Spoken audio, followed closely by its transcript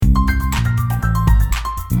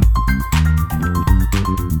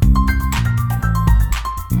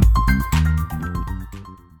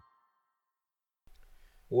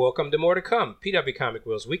welcome to More to Come, PW Comic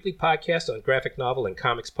World's weekly podcast on graphic novel and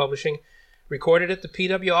comics publishing, recorded at the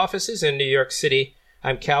PW offices in New York City.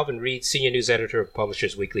 I'm Calvin Reed, Senior News Editor of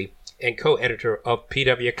Publishers Weekly and co-editor of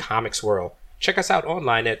PW Comics World. Check us out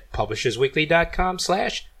online at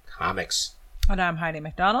publishersweekly.com/comics. And I'm Heidi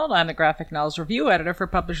McDonald. I'm the Graphic Novels Review Editor for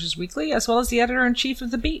Publishers Weekly, as well as the Editor-in-Chief of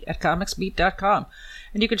The Beat at comicsbeat.com.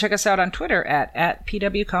 And you can check us out on Twitter at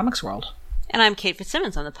PW Comics World. And I'm Kate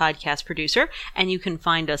Fitzsimmons. I'm the podcast producer, and you can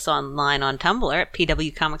find us online on Tumblr at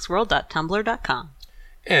pwcomicsworld.tumblr.com.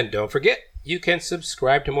 And don't forget, you can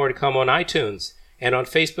subscribe to More to Come on iTunes. And on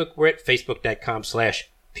Facebook, we're at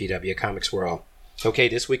facebook.com/pwcomicsworld. Okay,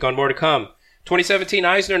 this week on More to Come, 2017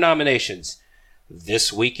 Eisner nominations.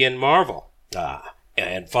 This week in Marvel.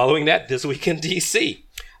 And following that, this week in DC.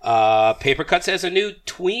 Paper Cuts has a new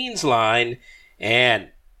tweens line, and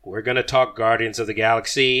we're going to talk Guardians of the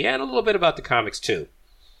Galaxy and a little bit about the comics, too.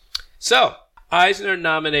 So, Eisner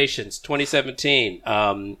nominations 2017.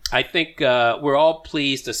 I think we're all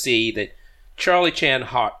pleased to see that Charlie Chan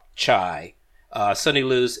Chai, Sonny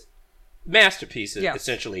Liu's masterpiece,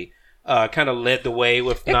 essentially, kind of led the way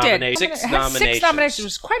with nominations. Six nominations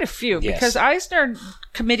was quite a few, yes. Because Eisner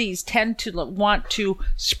committees tend to want to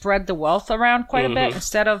spread the wealth around quite a bit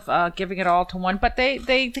instead of giving it all to one. But they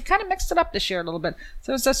kind of mixed it up this year a little bit.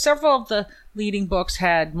 So several of the leading books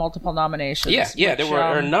had multiple nominations. Yeah, there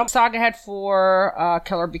were a number. Saga had 4.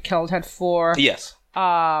 Kill or Be Killed had 4. Yes.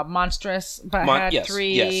 Monstrous had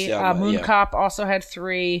 3. Yes, Moon Cop also had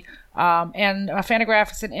 3. And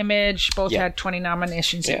Fantagraphics and Image both had 20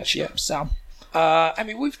 nominations each. Yeah. So, I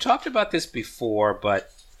mean, we've talked about this before,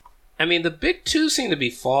 but I mean, the big two seem to be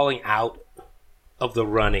falling out of the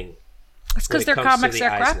running. It's because their comics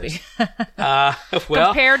are crappy.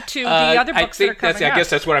 Well, compared to the other books that are coming out. I guess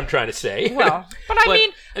that's what I'm trying to say. Well, but I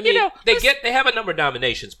mean, they have a number of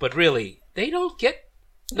nominations, but really, they don't get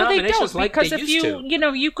nominations like they used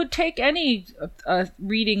to. You could take any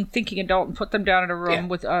reading, thinking adult and put them down in a room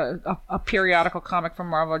with a periodical comic from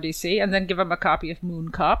Marvel or DC, and then give them a copy of Moon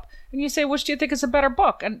Cop, and you say, which do you think is a better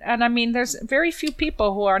book? And I mean, there's very few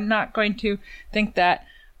people who are not going to think that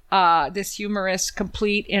this humorous,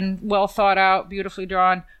 complete, and well thought out, beautifully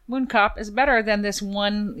drawn Moon Cop is better than this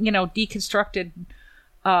one, deconstructed,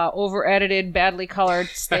 over-edited, badly colored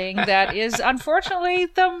thing that is unfortunately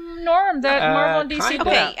the norm that Marvel and DC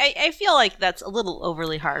put out. I feel like that's a little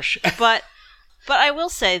overly harsh, but I will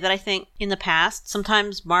say that I think in the past,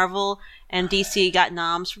 sometimes Marvel and DC got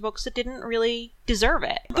noms for books that didn't really deserve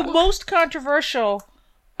it. The most controversial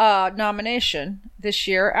nomination this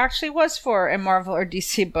year actually was for a Marvel or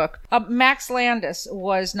DC book. Max Landis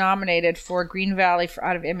was nominated for Green Valley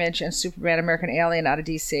out of Image and Superman American Alien out of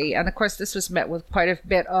DC. And of course, this was met with quite a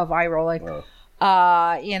bit of eye rolling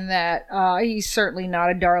in that he's certainly not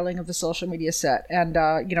a darling of the social media set. And,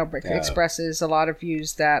 expresses a lot of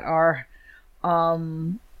views that are,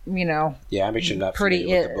 I'm actually not pretty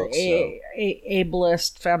familiar with the books,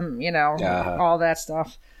 ableist, all that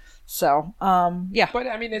stuff. So, But,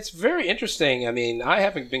 I mean, it's very interesting. I mean, I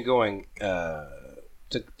haven't been going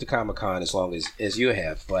to Comic-Con as long as you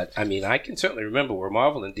have. But, I mean, I can certainly remember where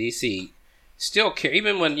Marvel and DC still care.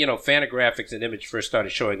 Even when, Fantagraphics and Image first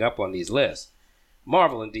started showing up on these lists,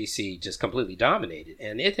 Marvel and DC just completely dominated.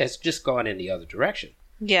 And it has just gone in the other direction.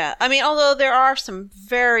 Yeah, I mean, although there are some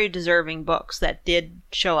very deserving books that did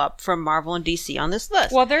show up from Marvel and DC on this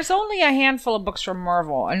list. Well, there's only a handful of books from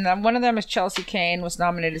Marvel, and one of them is Chelsea Cain was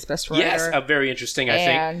nominated as Best Writer. Yes, very interesting, I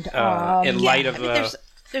think, in light of...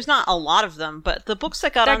 there's not a lot of them, but the books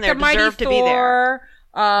that got on there deserve to be there.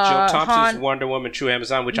 Joe Thompson's Wonder Woman True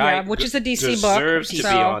Amazon, which is a DC book. Deserves to be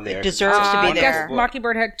on there. It deserves to be there.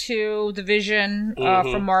 Mockingbird had 2. The Vision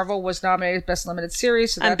from Marvel was nominated Best Limited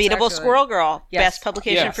Series. So Unbeatable Squirrel Girl, Best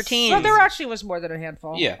Publication for Teens. Well, there actually was more than a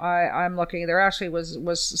handful. Yeah. I'm looking. There actually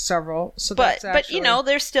was several. So but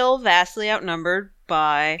they're still vastly outnumbered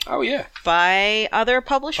by by other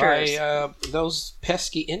publishers. By those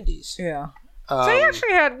pesky indies. Yeah. So they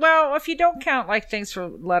actually had, if you don't count things for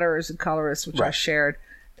letters and colorists, which I shared,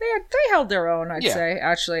 they held their own, I'd say,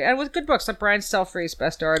 actually. And with good books like Brian Stelfree's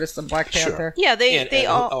Best Artist and Black Panther. Yeah,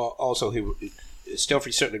 also,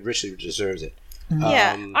 Stelfree certainly richly deserves it.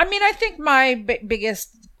 Yeah. I mean, I think my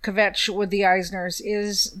biggest kvetch with the Eisners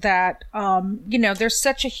is that, there's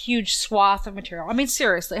such a huge swath of material. I mean,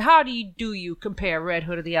 seriously, how do you compare Red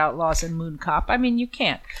Hood of the Outlaws and Moon Cop? I mean, you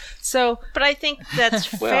can't. So, but I think that's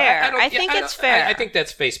fair. I think it's fair. I think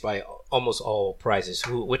that's faced by almost all prizes,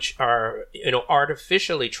 which are,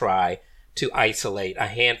 artificially try to isolate a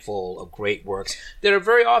handful of great works that are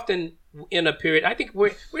very often in a period. I think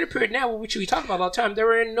we're in a period now which we talk about all the time. There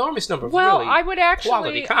are an enormous number of well, really I would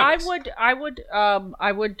quality actually, comics.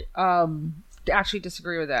 I would actually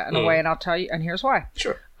disagree with that in a way, and I'll tell you, and here's why.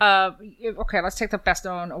 Sure. Okay, let's take the best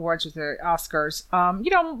known awards with the Oscars.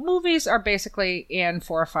 Movies are basically in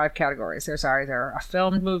 4 or 5 categories. There's either a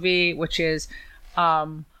filmed movie, which is,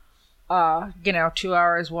 2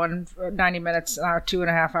 hours, 90 minutes,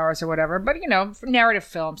 2.5 hours or whatever. But, narrative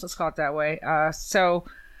films, let's call it that way. It's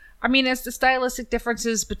the stylistic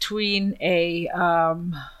differences between a,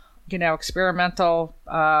 experimental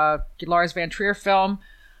Lars von Trier film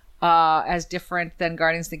as different than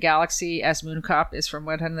Guardians of the Galaxy as Moon Cop is from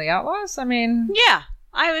Red Hood and the Outlaws? Yeah,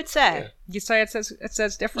 I would say. You say it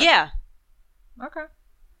says different? Yeah. Okay.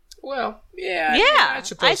 Well, yeah. Yeah, I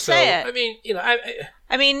suppose I'd say it.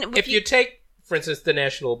 If you take, for instance, the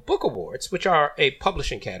National Book Awards, which are a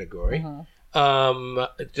publishing category,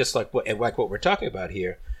 just like what we're talking about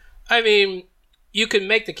here, you can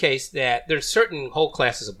make the case that there's certain whole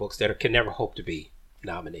classes of books that can never hope to be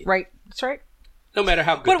nominated. Right. That's right. No matter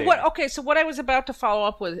how good they are. Okay, so what I was about to follow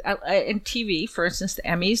up with, in TV, for instance, the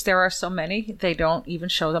Emmys, there are so many, they don't even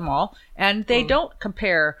show them all. And they don't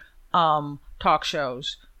compare talk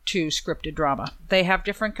shows to scripted drama. They have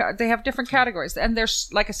different categories. And there's,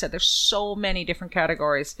 like I said, there's so many different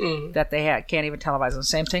categories that they can't even televise them.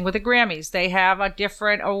 Same thing with the Grammys. They have a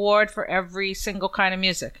different award for every single kind of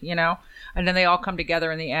music, And then they all come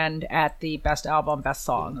together in the end at the best album, best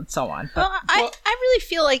song, and so on. I really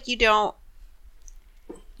feel like you don't.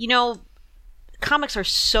 Comics are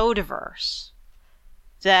so diverse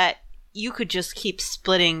that you could just keep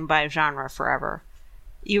splitting by genre forever.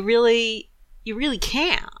 You really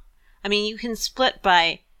can't. You can split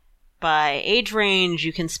by age range,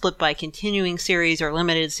 you can split by continuing series or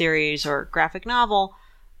limited series or graphic novel,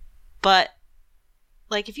 but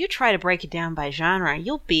if you try to break it down by genre,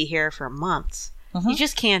 you'll be here for months. You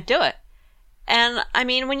just can't do it. And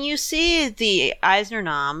when you see the Eisner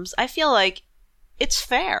noms, I feel like it's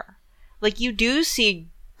fair. You do see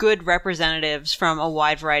good representatives from a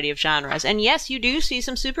wide variety of genres. And yes, you do see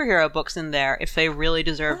some superhero books in there if they really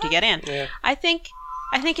deserve to get in. Yeah. I think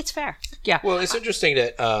it's fair. Yeah. Well, it's interesting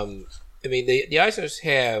that, the Eisners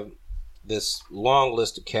have this long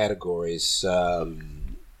list of categories that,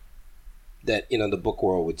 the book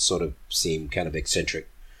world would sort of seem kind of eccentric.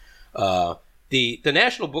 The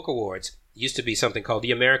National Book Awards used to be something called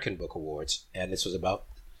the American Book Awards, and this was about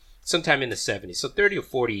sometime in the 70s, so 30 or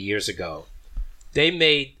 40 years ago. They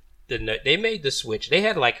made the switch. They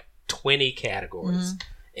had 20 categories,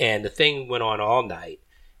 and the thing went on all night,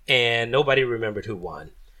 and nobody remembered who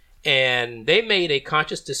won. And they made a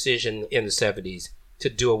conscious decision in the 70s to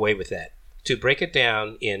do away with that, to break it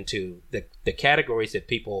down into the categories that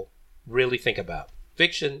people really think about: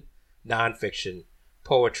 fiction, nonfiction,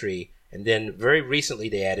 poetry, and then very recently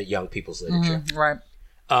they added young people's literature. Right.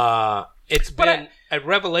 It's been a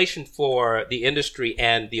revelation for the industry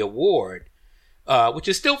and the award, which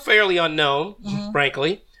is still fairly unknown,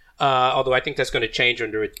 frankly. Although I think that's going to change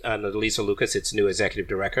under Lisa Lucas, its new executive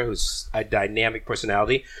director, who's a dynamic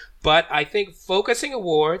personality. But I think focusing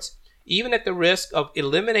awards, even at the risk of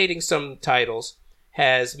eliminating some titles,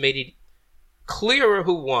 has made it clearer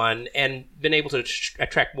who won and been able to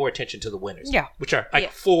attract more attention to the winners. Yeah. Which are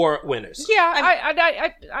 4 winners. Yeah,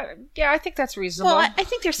 I think that's reasonable. Well, I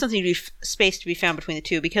think there's something space to be found between the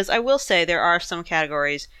two, because I will say there are some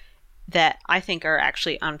categories that I think are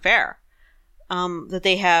actually unfair. That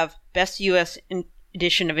they have Best U.S.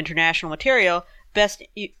 Edition of International Material, Best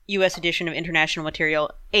U.S. Edition of International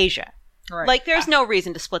Material, Asia. Right. There's no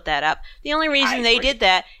reason to split that up. The only reason they did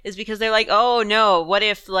that is because they're oh no, what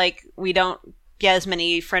if we don't get as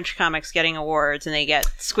many French comics getting awards and they get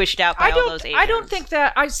squished out by all those Asians? I don't think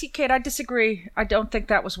that. Kate, I disagree. I don't think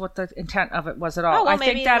that was what the intent of it was at all. Oh, well, I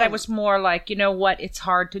think that it was more what? It's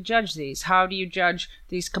hard to judge these. How do you judge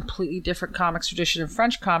these completely different comics tradition and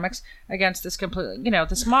French comics against this completely,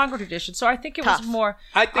 this manga tradition? So I think it was more.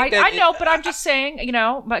 I know, but I'm just saying,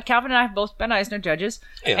 but Calvin and I have both been Eisner judges,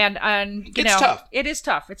 and it's tough. It is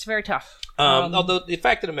tough. It's very tough. Although the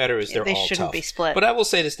fact of the matter is they're all shouldn't tough. be split. But I will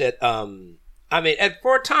say this, that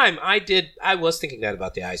for a time, I was thinking that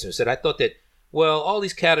about the Eisners, that I thought that, all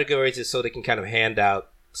these categories is so they can kind of hand out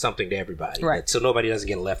something to everybody, right? So nobody doesn't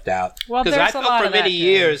get left out. Well, because I felt for many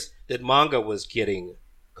years that manga was getting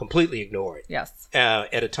completely ignored. Yes.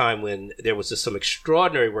 At a time when there was just some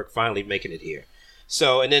extraordinary work finally making it here.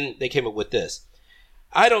 So, and then they came up with this.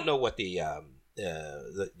 I don't know what the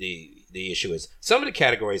issue is. Some of the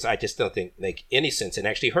categories I just don't think make any sense and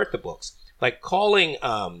actually hurt the books. Like calling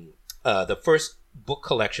the first book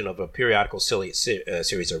collection of a periodical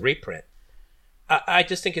series a reprint. I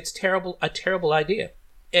just think it's a terrible idea.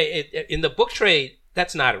 In the book trade,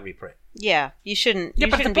 that's not a reprint. Yeah, you shouldn't be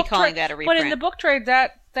calling that a reprint. But in the book trade,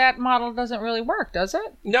 that model doesn't really work, does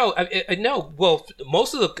it? No, no. Well,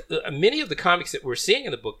 many of the comics that we're seeing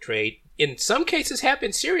in the book trade, in some cases, have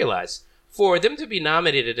been serialized. For them to be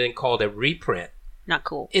nominated and called a reprint, not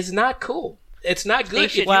cool. Is not cool. It's not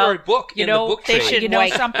good if well, you're a book in the book trade. You know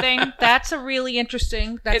something? That's a really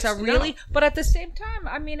interesting. But at the same time,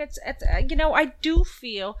 I mean, it's I do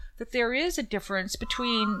feel that there is a difference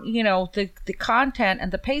between the content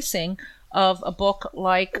and the pacing of a book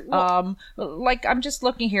like I'm just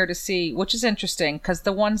looking here to see, which is interesting because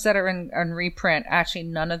the ones that are in reprint, actually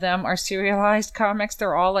none of them are serialized comics.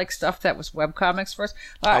 They're all like stuff that was webcomics first.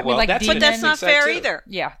 But that's not fair either.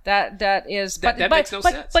 Yeah, that is. That makes no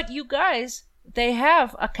sense. But you guys, they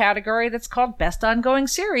have a category that's called Best Ongoing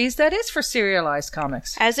Series that is for serialized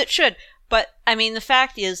comics. As it should. But, I mean, the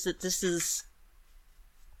fact is that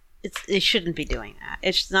it shouldn't be doing that.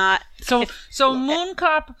 It's not... So Moon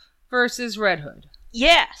Cop versus Red Hood.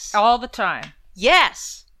 Yes. All the time.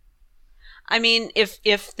 Yes. I mean, if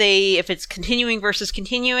it's continuing versus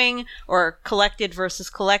continuing, or collected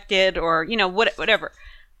versus collected, or, whatever.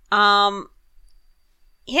 Yeah.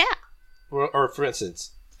 Or for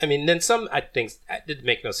instance... I mean, then some things didn't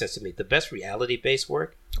make no sense to me. The best reality-based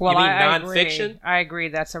work. Well, you mean I nonfiction? I agree.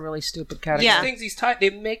 That's a really stupid category. Yeah. Things they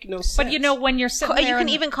make no sense. But when you're sitting there, you can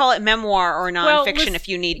even call it memoir or nonfiction if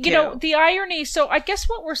you need to. The irony. So I guess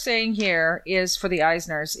what we're saying here is for the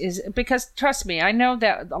Eisners is because trust me, I know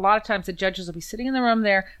that a lot of times the judges will be sitting in the room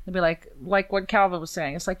there. They'll be like what Calvin was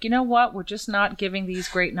saying. It's like, you know what? We're just not giving these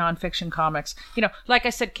great nonfiction comics. Like I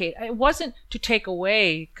said, Kate, it wasn't to take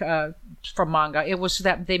away from manga. It was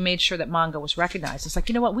that they made sure that manga was recognized. It's like,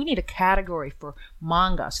 you know what? We need a category for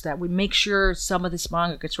manga so that we make sure some of this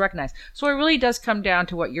manga gets recognized. So it really does come down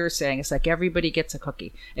to what you're saying. It's like everybody gets a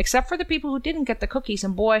cookie, except for the people who didn't get the cookies.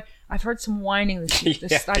 And boy, I've heard some whining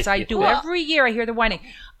as I do every year. I hear the whining.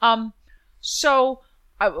 So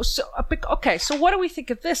what do we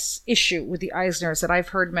think of this issue with the Eisners that I've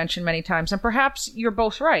heard mentioned many times? And perhaps you're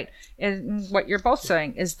both right in what you're both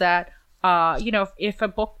saying is that if a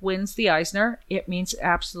book wins the Eisner, it means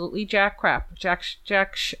absolutely jack snap.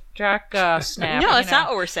 No, that's not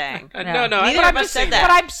what we're saying. No. Neither of us said that.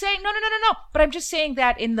 But I'm saying no. But I'm just saying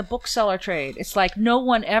that in the bookseller trade, it's like no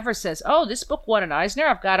one ever says, "Oh, this book won an Eisner.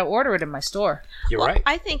 I've got to order it in my store." You're right.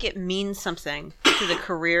 I think it means something to the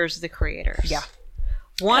careers of the creators. Yeah.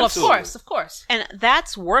 Of course. And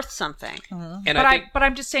that's worth something. Mm-hmm. But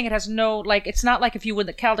I'm just saying it has no, it's not like if you win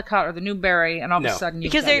the Caldecott or the Newbery and all of a sudden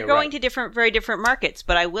because they're going to very different markets.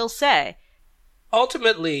 But I will say,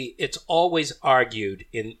 ultimately, it's always argued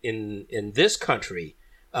in this country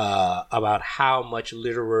about how much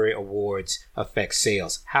literary awards affect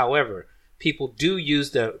sales. However, people do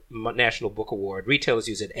use the National Book Award. Retailers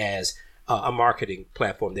use it as a marketing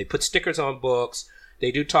platform. They put stickers on books.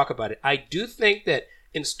 They do talk about it. I do think that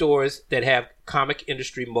in stores that have comic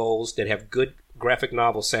industry moles, that have good graphic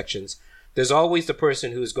novel sections, there's always the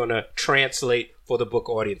person who's going to translate for the book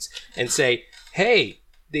audience and say, hey,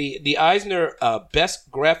 the Eisner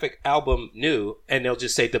best graphic album new, and they'll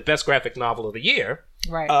just say the best graphic novel of the year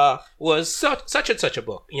was such and such a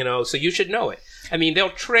book, so you should know it. I mean, they'll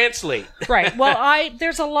translate. Right. Well,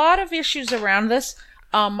 there's a lot of issues around this.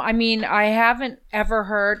 I haven't ever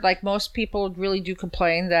heard, most people really do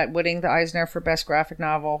complain that winning the Eisner for Best Graphic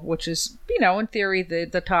Novel, which is, in theory,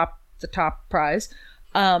 the top prize,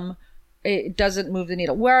 it doesn't move the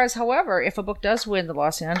needle. Whereas, however, if a book does win the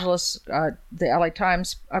Los Angeles, the LA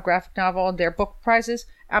Times graphic novel and their book prizes,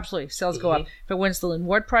 absolutely, sales go up. If it wins the Lynn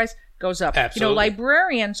Ward Prize, goes up. Absolutely.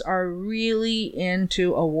 Librarians are really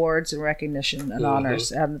into awards and recognition and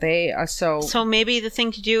honors, and they are so maybe the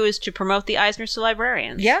thing to do is to promote the Eisners to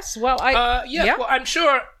librarians. Yes, well, well, I'm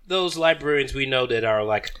sure those librarians we know that are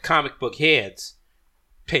like comic book heads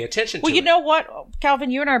pay attention to you know what, Calvin,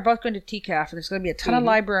 you and I are both going to TCAF, and there's going to be a ton of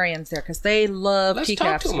librarians there because they love TCAF.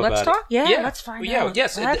 Talk to them let's about talk. It. Yeah, let's find out.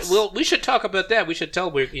 Yes. Well, we should talk about that. We should tell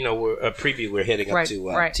we're a preview. We're heading up to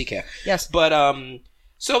TCAF. Yes, but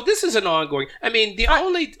so this is an ongoing. I mean, the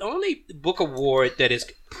only book award that is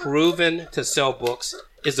proven to sell books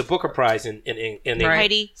is the Booker Prize in England.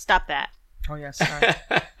 Heidi, stop that. Oh yes. Sorry.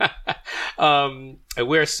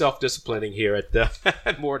 We're self-disciplining here at the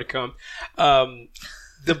More to Come.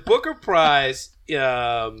 The Booker Prize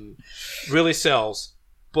really sells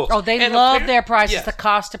books. Oh, they love their prizes. Yes. The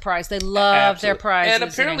Costa Prize. They love their prizes. And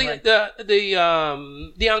apparently the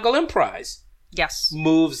Angoulême Prize Yes.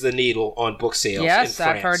 moves the needle on book sales. Yes, in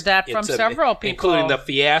France. I've heard that from several people, including the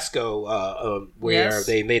fiasco where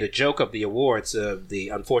they made a joke of the awards. The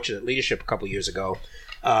unfortunate leadership a couple years ago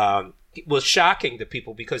was shocking to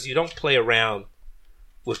people because you don't play around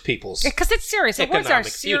with people's because it's serious. Awards are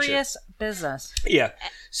serious business. Yeah.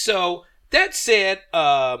 So that said,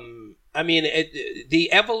 I mean,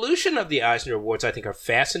 the evolution of the Eisner Awards, I think, are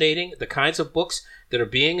fascinating. The kinds of books that are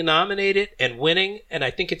being nominated and winning, and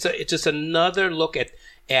I think it's just another look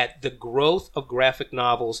at the growth of graphic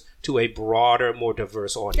novels to a broader, more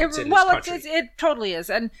diverse audience in this country. It totally is,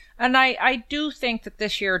 and I do think that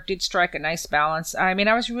this year did strike a nice balance. I mean,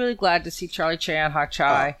 I was really glad to see Charlie Chan Ha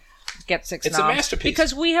Chai get 6 noms. It's a masterpiece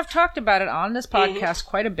because we have talked about it on this podcast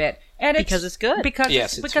quite a bit, and because it's good. Because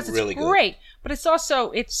yes, it's really great. Good. But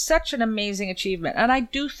it's such an amazing achievement, and I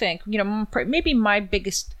do think maybe my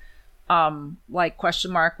biggest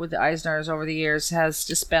question mark with the Eisners over the years has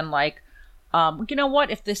just been you know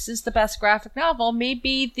what? If this is the best graphic novel,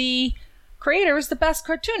 maybe the creator is the best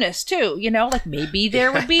cartoonist too. Maybe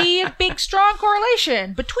there would be a big, strong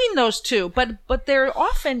correlation between those two, but there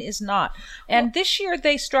often is not. And this year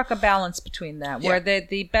they struck a balance between that, where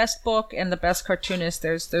the best book and the best cartoonist.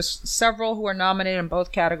 There's several who are nominated in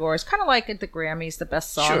both categories, kind of like at the Grammys, the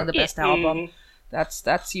best song and the best album.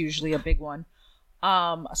 That's usually a big one.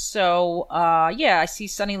 I see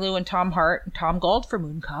Sonny Liu and Tom Hart and Tom Gold for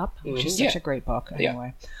Moon Cop, which is such a great book.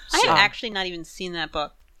 Anyway, I have actually not even seen that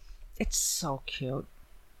book. It's so cute.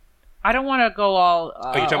 I don't want to go all.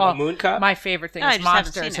 Are you talking about Moon Cop? My favorite thing is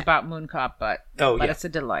Monsters about Moon Cop, but it's a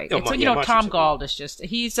delight. Tom Gold is just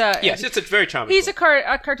it's a very charming. He's a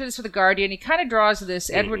cartoonist for the Guardian. He kind of draws this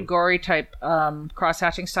Edward Gorey type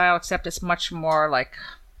cross-hatching style, except it's much more like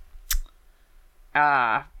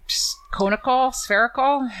conical,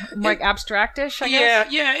 spherical, like abstractish, I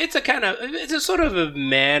guess. Yeah, it's a sort of a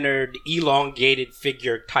mannered, elongated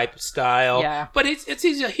figure type of style. Yeah. But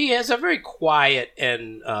he has a very quiet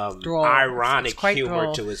and ironic humor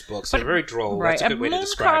droll to his books. They're very droll. Right. That's a good way to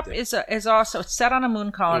describe it. Moon Cop is also set on a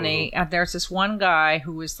moon colony, and there's this one guy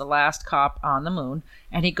who is the last cop on the moon,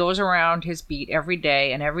 and he goes around his beat every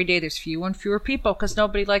day, and every day there's fewer and fewer people because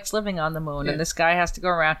nobody likes living on the moon, and this guy has to go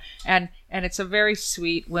around, and it's a very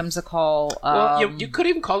sweet, whimsical. You could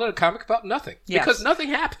even call it a comic about nothing because nothing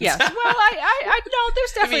happens. Yes. Well, I know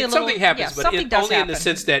there's definitely something happens, but something does only happen. in the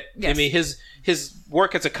sense that his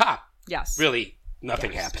work as a cop. Yes. Really,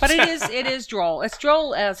 nothing happens. But it is droll. It's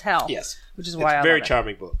droll as hell. Yes. Which is why it's a very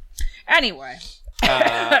charming book. Anyway.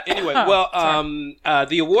 The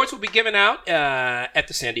awards will be given out at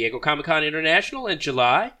the San Diego Comic-Con International in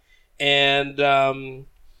July, and we'll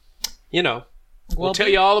tell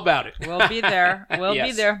you all about it. We'll be there. We'll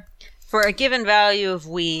be there for a given value of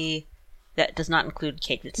that does not include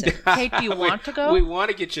Kate Vitson. Kate, do you want to go? We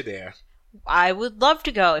want to get you there. I would love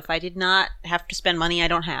to go if I did not have to spend money I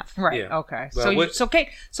don't have. Right. Yeah. Okay. Well, so Kate,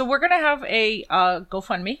 we're gonna have a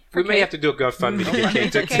GoFundMe. We may have to do a GoFundMe to get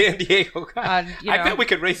Kate to San Diego. I bet we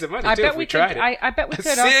could raise the money too if we tried it. I bet we could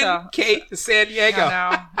Send also. Kate to San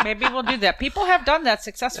Diego. Maybe we'll do that. People have done that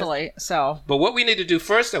successfully. So. But what we need to do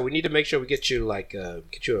first, though, we need to make sure we get you a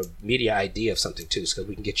media ID of something too, so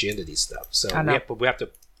we can get you into these stuff. So we have to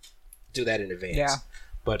do that in advance. Yeah.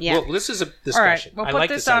 But this is a discussion. All right, we'll put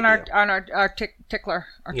this on our tickler.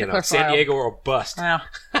 Our San Diego or bust. Well.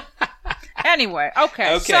 Anyway,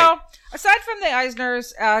 okay. So aside from the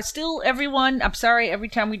Eisners, still everyone. I'm sorry. Every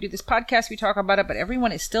time we do this podcast, we talk about it, but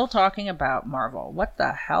everyone is still talking about Marvel. What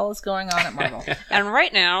the hell is going on at Marvel? And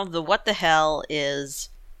right now, the what the hell is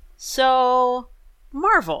so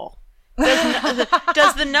Marvel.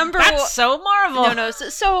 Does the number That's so Marvel. No,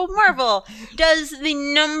 so Marvel. Does the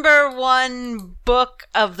number one book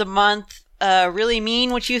of the month really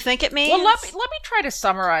mean what you think it means? Well, let me try to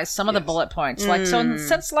summarize some of the bullet points.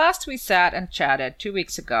 Since last we sat and chatted 2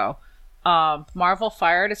 weeks ago, Marvel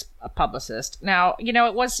fired its publicist. Now,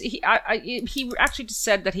 it was he actually just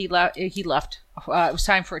said that he left. It was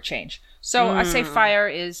time for a change. So I say fire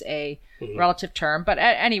is a relative term, but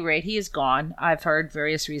at any rate, he is gone. I've heard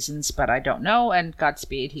various reasons, but I don't know. And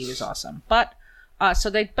Godspeed, he was awesome. But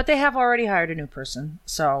they have already hired a new person,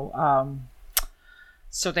 so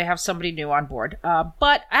they have somebody new on board.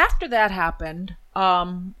 But after that happened,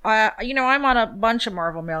 I'm on a bunch of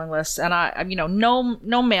Marvel mailing lists, and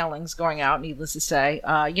no mailings going out, needless to say.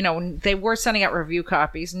 They were sending out review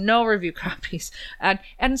copies, no review copies,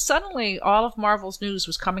 and suddenly all of Marvel's news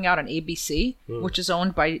was coming out on ABC, which is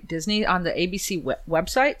owned by Disney, on the ABC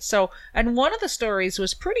website. So, and one of the stories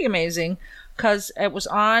was pretty amazing because it was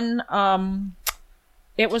on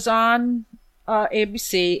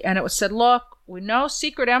ABC, and it was said, look,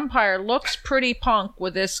 Secret Empire looks pretty punk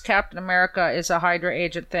with this Captain America is a Hydra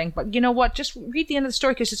agent thing, but you know what? Just read the end of the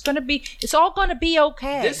story because it's all gonna be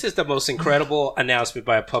okay. This is the most incredible announcement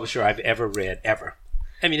by a publisher I've ever read, ever.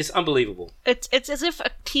 I mean, it's unbelievable. It's as if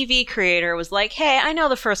a TV creator was like, "Hey, I know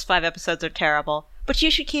the first 5 episodes are terrible, but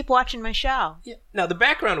you should keep watching my show." Yeah. Now, the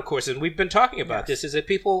background, of course, and we've been talking about this, is that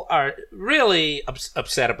people are really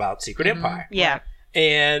upset about Secret Empire. Yeah.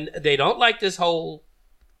 And they don't like this whole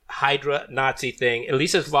Hydra Nazi thing, at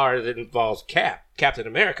least as far as it involves Captain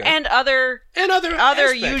America. And other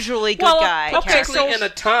aspects. usually good guy characters. Particularly in a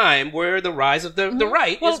time where the rise of the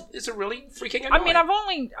right is a really freaking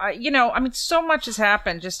annoying. I mean, so much has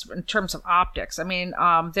happened just in terms of optics. I mean,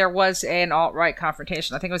 there was an alt-right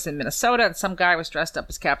confrontation. I think it was in Minnesota, and some guy was dressed up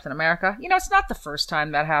as Captain America. You know, it's not the first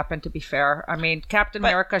time that happened, to be fair. I mean, Captain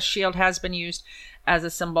America's shield has been used as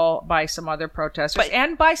a symbol by some other protesters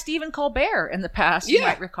and by Stephen Colbert in the past, you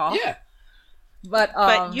might recall. Yeah.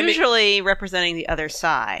 But usually representing the other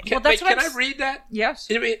side. Can I read that? Yes.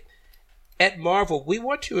 At Marvel, we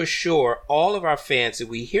want to assure all of our fans that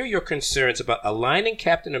we hear your concerns about aligning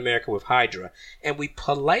Captain America with Hydra, and we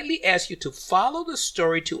politely ask you to follow the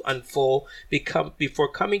story to unfold before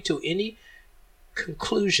coming to any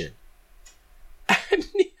conclusion.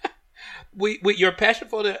 Your passion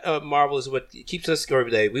for the Marvel is what keeps us going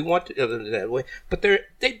every day. We want to, that way, but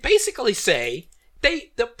they basically say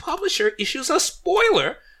the publisher issues a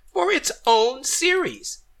spoiler for its own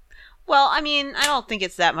series. Well, I mean, I don't think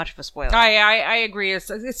it's that much of a spoiler. I agree.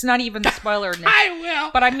 It's not even the spoiler. I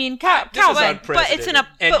will. But I mean, this is unprecedented.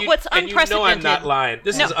 But what's unprecedented? And you know I'm not lying.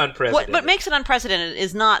 This is unprecedented. What makes it unprecedented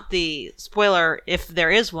is not the spoiler, if there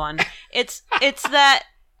is one. It's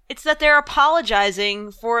that they're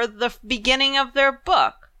apologizing for the beginning of their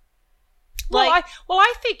book.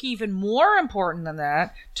 I think even more important than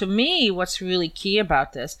that, to me, what's really key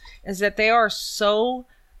about this is that they are so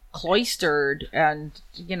cloistered and,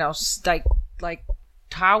 like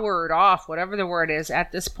towered off, whatever the word is,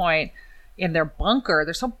 at this point in their bunker.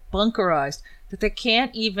 They're so bunkerized that they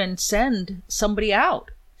can't even send somebody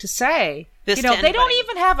out to say, they don't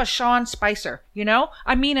even have a Sean Spicer,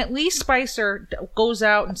 I mean, at least Spicer goes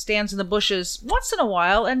out and stands in the bushes once in a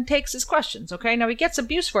while and takes his questions. Okay. Now he gets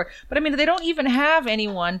abused for it, but I mean, they don't even have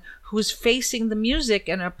anyone who's facing the music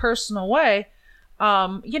in a personal way.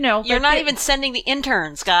 You're not even sending the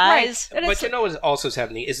interns, guys. Right. But you know what also is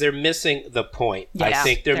happening is they're missing the point. Yeah. I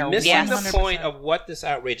think they're missing the 100%. point of what this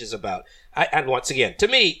outrage is about. And once again, to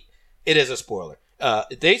me, it is a spoiler.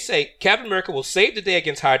 They say Captain America will save the day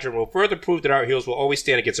against Hydra and will further prove that our heroes will always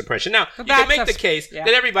stand against oppression. Now, you can make the case that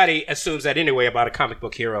everybody assumes that anyway about a comic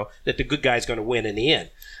book hero, that the good guy's going to win in the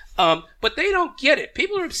end. But they don't get it.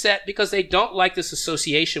 People are upset because they don't like this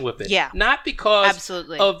association with it. Yeah. Not because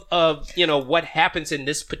Absolutely. of what happens in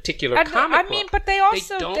this particular comic book. But they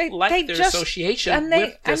also don't like their association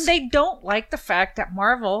with this. And they don't like the fact that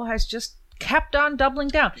Marvel has just kept on doubling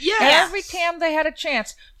down. Yes. Every time they had a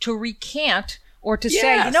chance to recant or to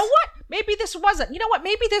say, you know what? Maybe this wasn't. You know what?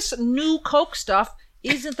 Maybe this new Coke stuff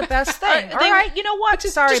isn't the best thing. All right, you know what?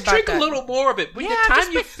 Sorry about that. Just drink a little more of it. By the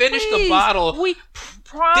time you finish the bottle, we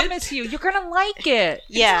promise you're gonna like it.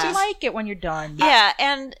 Yeah, you're gonna like it when you're done. Yeah,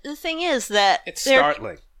 and the thing is that it's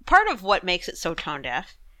startling. Part of what makes it so tone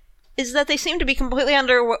deaf is that they seem to be completely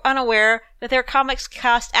unaware that their comics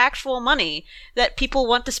cost actual money that people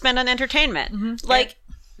want to spend on entertainment. Mm-hmm.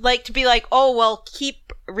 Like to be like, oh well,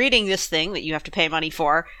 keep reading this thing that you have to pay money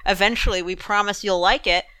for. Eventually, we promise you'll like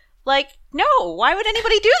it. Like, no, why would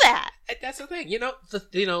anybody do that? That's the thing.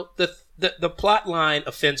 The plot line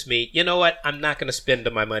offends me. You know what? I'm not going to spend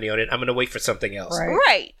my money on it. I'm going to wait for something else.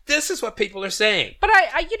 Right. This is what people are saying. But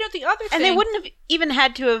the other thing, and they wouldn't have even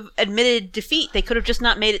had to have admitted defeat. They could have just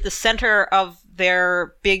not made it the center of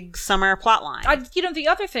their big summer plot line. The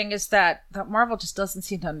other thing is that Marvel just doesn't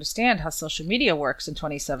seem to understand how social media works in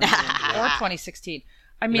 2017 or 2016.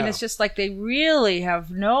 I mean, It's just like they really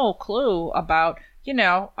have no clue about,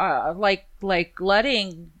 like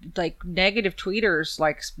letting like negative tweeters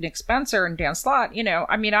like Nick Spencer and Dan Slott,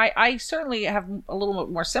 I mean, I certainly have a little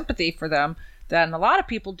bit more sympathy for them than a lot of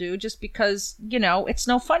people do, just because, it's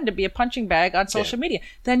no fun to be a punching bag on social media.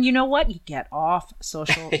 Then you know what? You get off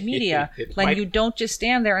social media. You don't just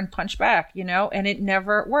stand there and punch back, and it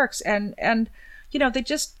never works. And they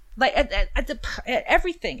just, like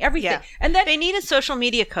everything, yeah. And then they need a social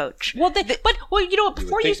media coach. Before you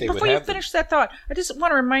finish that thought, I just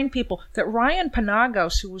want to remind people that Ryan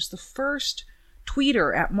Panagos, who was the first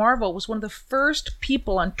tweeter at Marvel, was one of the first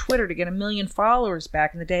people on Twitter to get 1 million followers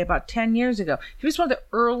back in the day, about 10 years ago. He was one of the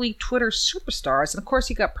early Twitter superstars, and of course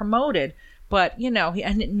he got promoted but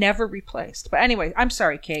and it never replaced. But anyway, I'm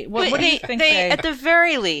sorry, Kate. What do you think? They at the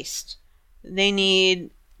very least, they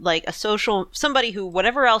need like somebody who,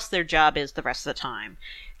 whatever else their job is the rest of the time,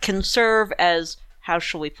 can serve as, how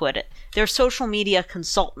shall we put it, their social media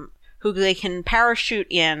consultant, who they can parachute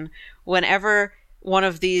in whenever one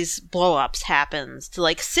of these blow-ups happens, to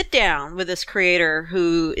like sit down with this creator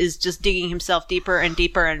who is just digging himself deeper and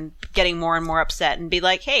deeper and getting more and more upset, and be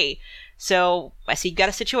like, hey, so I see you've got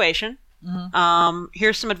a situation. Mm-hmm.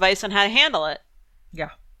 Here's some advice on how to handle it. Yeah.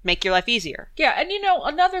 Make your life easier. Yeah, and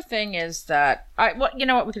another thing is that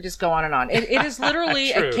we could just go on and on. It is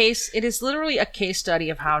literally a case. It is literally a case study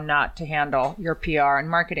of how not to handle your PR and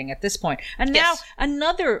marketing at this point. And now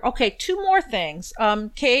two more things.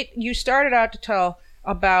 Kate, you started out to tell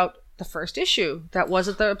about the first issue that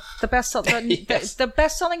wasn't the best the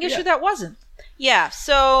best selling issue that wasn't. Yeah.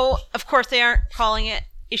 So of course they aren't calling it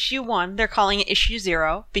issue 1, they're calling it issue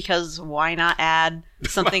 0, because why not add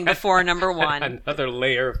something before number 1? Another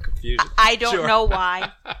layer of confusion. I don't know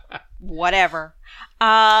why. Whatever.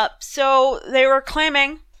 So they were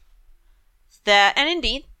claiming that, and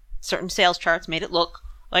indeed, certain sales charts made it look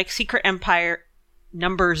like Secret Empire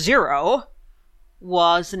number 0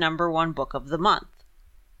 was the number 1 book of the month.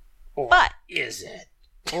 But is it?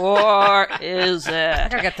 Or is it? I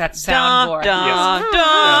gotta get that soundboard.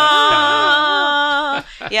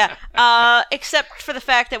 Yeah. Except for the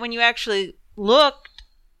fact that when you actually looked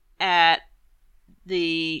at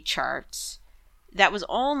the charts, that was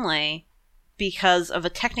only because of a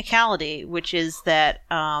technicality, which is that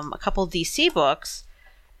a couple of DC books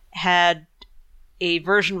had a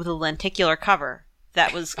version with a lenticular cover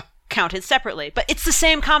that was counted separately. But it's the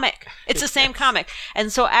same comic. It's the same comic.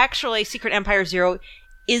 And so actually Secret Empire 0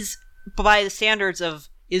 is, by the standards of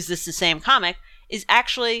is this the same comic, is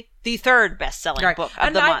actually the 3rd best-selling book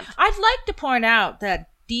of the month. I'd like to point out that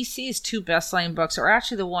DC's 2 best-selling books are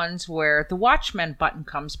actually the ones where the Watchmen button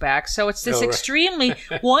comes back. So it's this extremely,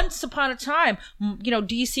 once upon a time,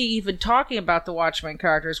 DC even talking about the Watchmen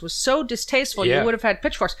characters was so distasteful, you would have had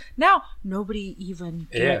pitchforks. Now, nobody even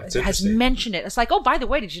has mentioned it. It's like, oh, by the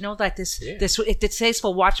way, did you know that this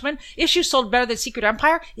distasteful Watchmen issue sold better than Secret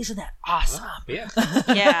Empire? Isn't that awesome? Yeah.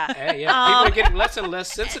 Yeah. People are getting less and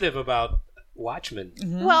less sensitive about Watchmen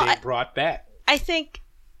being brought back. I think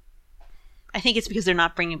it's because they're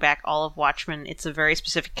not bringing back all of Watchmen. It's a very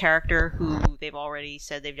specific character who they've already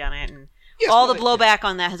said they've done it, and all the blowback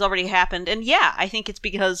on that has already happened. And I think it's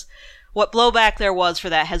because what blowback there was for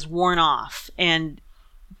that has worn off. And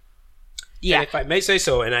and if I may say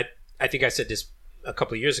so, and I think I said this a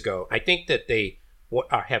couple of years ago, I think that they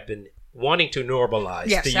have been wanting to normalize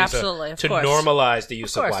normalize the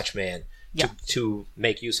use of Watchmen. To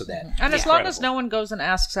make use of that. And as long as no one goes and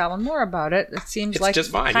asks Alan Moore about it, it seems like just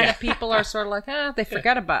fine, kind of people are sort of like, they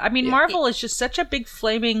forget about it. I mean, Marvel is just such a big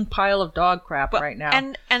flaming pile of dog crap right now.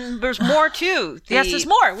 And there's more too. Yes, there's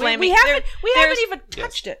more. We haven't even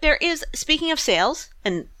touched it. There is, speaking of sales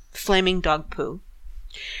and flaming dog poo,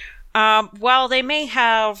 while they may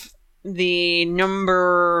have the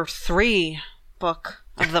number 3 book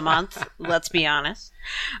of the month, let's be honest,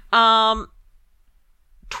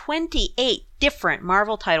 28 different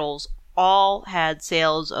Marvel titles all had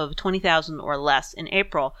sales of 20,000 or less in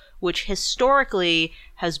April, which historically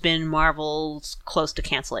has been Marvel's close to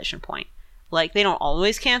cancellation point. Like, they don't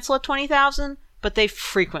always cancel at 20,000, but they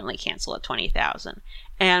frequently cancel at 20,000.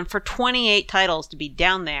 And for 28 titles to be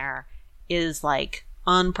down there is, like,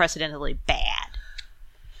 unprecedentedly bad.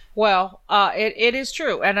 Well, it is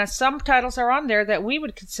true. And some titles are on there that we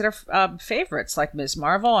would consider favorites, like Ms.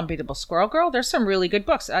 Marvel, Unbeatable Squirrel Girl. There's some really good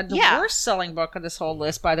books. The worst selling book of this whole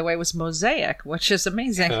list, by the way, was Mosaic, which is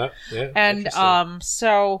amazing. And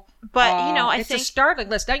But, I think... it's a startling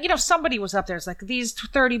list. Now, somebody was up there. It's like, these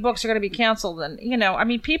 30 books are going to be canceled. And,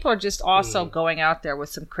 people are just also going out there with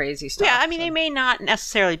some crazy stuff. Yeah, they may not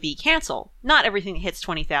necessarily be canceled. Not everything that hits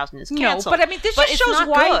 20,000 is canceled. No, but, this just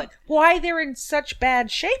shows why they're in such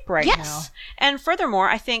bad shape right now. Yes. And furthermore,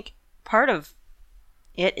 I think part of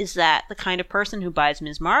it is that the kind of person who buys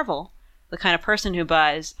Ms. Marvel, the kind of person who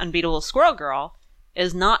buys Unbeatable Squirrel Girl,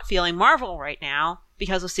 is not feeling Marvel right now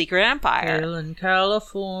because of Secret Empire. Still in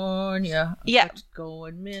California. Yeah.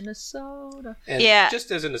 Going Minnesota. And just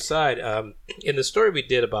as an aside, in the story we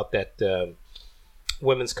did about that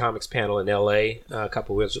women's comics panel in L.A. A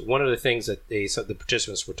couple of weeks, one of the things that the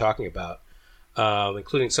participants were talking about,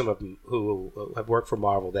 including some of them who have worked for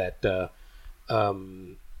Marvel, that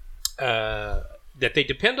they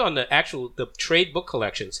depend on the trade book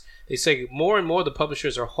collections. They say more and more the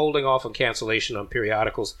publishers are holding off on cancellation on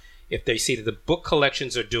periodicals if they see that the book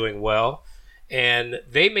collections are doing well. And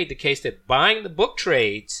they made the case that buying the book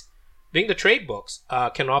trades being the trade books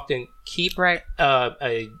can often keep Right.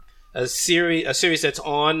 a series that's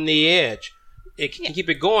on the edge. It can keep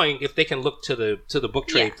it going if they can look to the book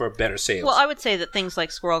trade for better sales. Well, I would say that things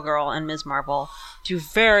like Squirrel Girl and Ms. Marvel do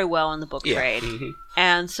very well in the book trade. Mm-hmm.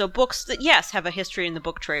 And so books that, yes, have a history in the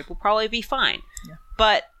book trade will probably be fine. Yeah.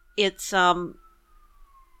 But it's, I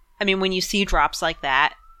mean, when you see drops like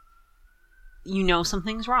that, you know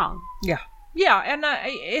something's wrong. Yeah. Yeah, and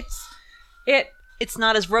It's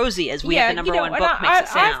not as rosy as we have the number one book makes it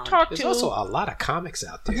sound. I've talked There's to also a lot of comics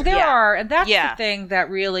out there. There Yeah. are, and that's Yeah. the thing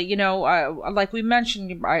that really, like we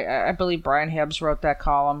mentioned, I believe Brian Hibbs wrote that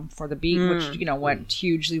column for The Beat, which, went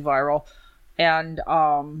hugely viral. And,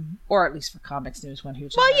 or at least for Comics News went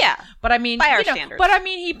hugely viral. yeah. But I mean, By our standards. But I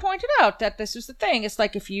mean, he pointed out that this was the thing. It's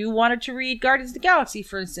like if you wanted to read Guardians of the Galaxy,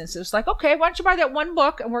 for instance, it was like, okay, why don't you buy that one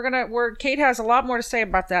book? And Kate has a lot more to say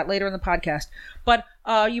about that later in the podcast. But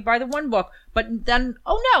you buy the one book, but then,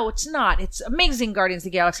 oh no, it's not. It's Amazing Guardians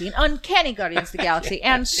of the Galaxy and Uncanny Guardians of the Galaxy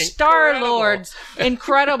and Star-Lord's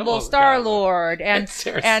Incredible Star-Lord and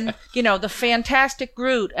the Fantastic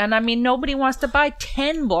Groot. And I mean, nobody wants to buy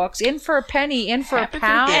 10 books, in for a penny, in for a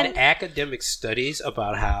pound. There been academic studies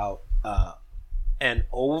about how a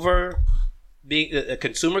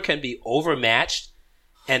consumer can be overmatched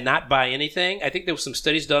and not buy anything? I think there was some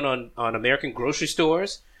studies done on American grocery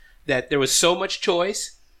stores that there was so much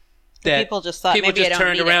choice that people just thought maybe I don't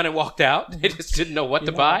turned need around it. and walked out. They just didn't know what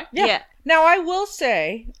to buy. Yeah. Now, I will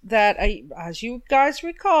say that, as you guys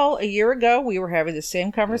recall, a year ago, we were having the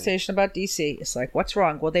same conversation about DC. It's like, what's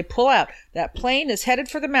wrong? Well, they pull out. That plane is headed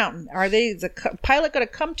for the mountain. Are the pilot going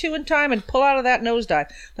to come to in time and pull out of that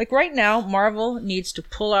nosedive? Like right now, Marvel needs to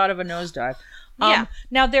pull out of a nosedive. Yeah.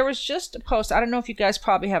 Now, there was just a post. I don't know if you guys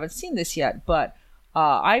probably haven't seen this yet, but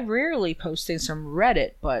I rarely post things from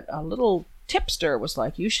Reddit, but a little tipster was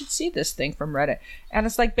like, you should see this thing from Reddit. And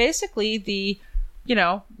it's like basically the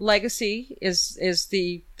legacy is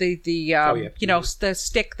the the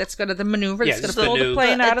stick that's going to the maneuver that's going to pull the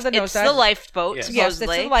plane out of the nosedive. It's the lifeboat, Yes. Yes, it's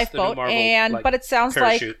supposedly. the lifeboat, Marvel, but it sounds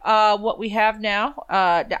parachute. like what we have now.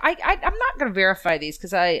 I'm not going to verify these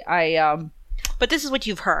because But this is what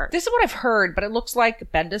you've heard. this is what I've heard, but it looks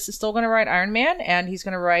like Bendis is still going to write Iron Man, and he's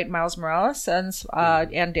going to write Miles Morales, and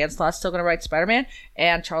Dan Slott's still going to write Spider-Man,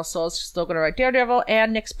 and Charles Soule's still going to write Daredevil,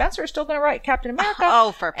 and Nick Spencer is still going to write Captain America.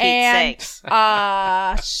 Oh, for Pete's sakes.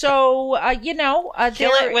 So,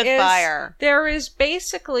 Kill it with fire. There is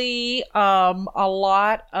basically a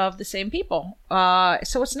lot of the same people.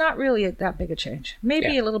 So it's not really that big a change.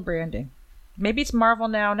 Maybe a little branding. Maybe it's Marvel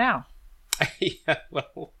now. Yeah,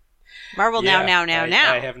 well, Marvel now.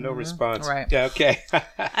 I have no response. Right. Yeah, okay.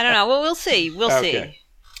 I don't know. Well, we'll see. We'll Okay.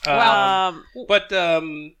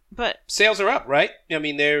 see. But sales are up, right? I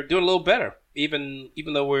mean, they're doing a little better, even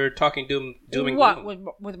though we're talking doom and What, gloom.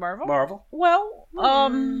 with Marvel? Marvel? Well,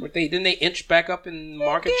 Didn't they inch back up in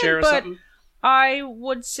market did, share or but something? I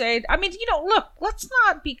would say, I mean, look, let's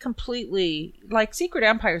not be completely, like, Secret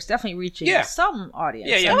Empire is definitely reaching some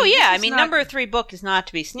audience. Yeah. Oh, yeah. I this mean, is not- number 3 book is not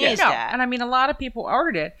to be sneezed No, at. and I mean, a lot of people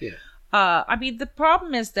ordered it. Yeah. I mean, the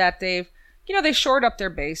problem is that they shored up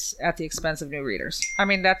their base at the expense of new readers. I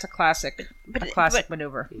mean, that's a classic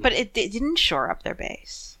maneuver. But it didn't shore up their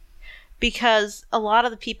base. Because a lot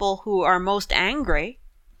of the people who are most angry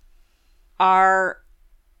are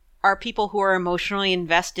people who are emotionally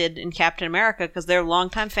invested in Captain America because they're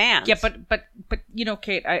longtime fans. Yeah, but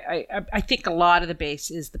Kate, I think a lot of the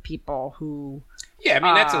base is the people who. Yeah, I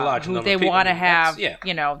mean, that's a large who number they of people. want to I mean, that's-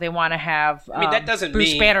 have. They want to have. I mean, that doesn't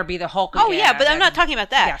Bruce mean- Banner be the Hulk. Oh, again, yeah, but I'm and- not talking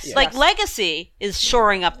about that. Yes, Like, yes. Legacy is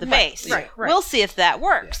shoring up the base. right. We'll see if that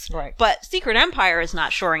works. Yeah, right. But Secret Empire is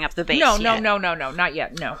not shoring up the base No, yet. not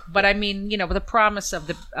yet. No, but I mean, the promise of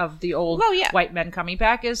the old white men coming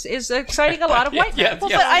back is exciting a lot of white men. Yeah,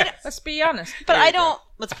 Well, but Let's be honest. But I don't.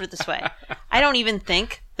 Let's put it this way: I don't even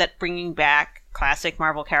think that bringing back classic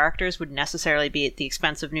Marvel characters would necessarily be at the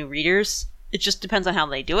expense of new readers. It just depends on how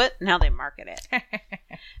they do it and how they market it.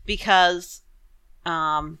 Because,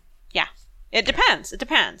 it depends. It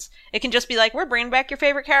depends. It can just be like, we're bringing back your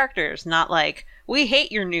favorite characters, not like we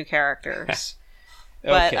hate your new characters.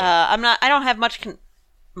 But Okay. I don't have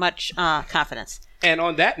much confidence. And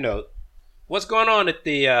on that note, what's going on at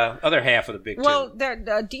the other half of the big Well, two?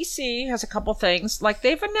 DC has a couple things. Like,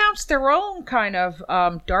 they've announced their own kind of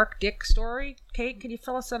Dark Dick story. Kate, can you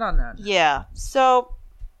fill us in on that? Yeah. So,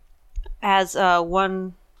 as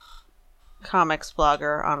one comics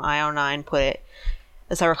blogger on IO9 put it,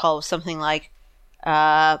 as I recall, it was something like,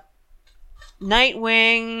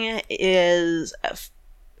 Nightwing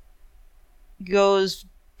goes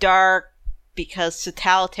dark because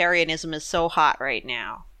totalitarianism is so hot right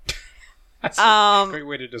now. That's a great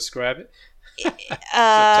way to describe it.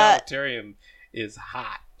 Totalitarian is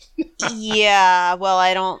hot. Yeah, well,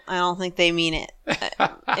 I don't think they mean it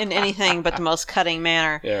in anything but the most cutting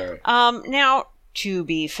manner. Yeah. Now, to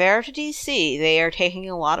be fair to DC, they are taking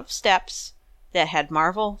a lot of steps that had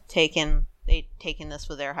Marvel taken this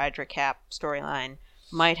with their Hydra Cap storyline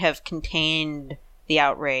might have contained the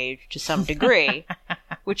outrage to some degree,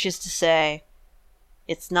 which is to say,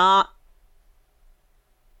 it's not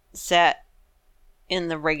set in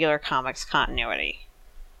the regular comics continuity.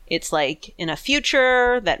 It's like in a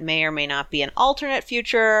future that may or may not be an alternate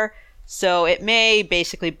future, so it may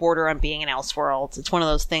basically border on being an Elseworlds. It's one of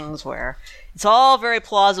those things where it's all very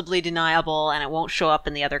plausibly deniable and it won't show up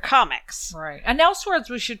in the other comics. Right. And Elseworlds,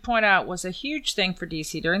 we should point out, was a huge thing for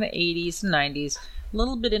DC during the 80s and 90s, a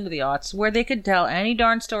little bit into the aughts, where they could tell any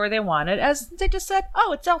darn story they wanted, as they just said,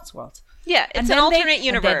 oh, it's Elseworlds. Yeah, it's an alternate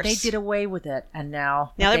universe. And then they did away with it, and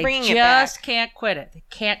now they're bringing it back. Just can't quit it. They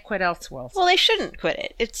can't quit Elseworlds. Well, they shouldn't quit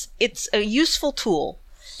it. It's a useful tool.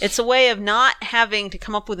 It's a way of not having to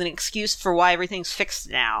come up with an excuse for why everything's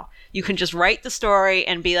fixed now. You can just write the story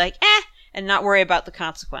and be like, and not worry about the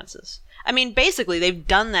consequences. I mean, basically, they've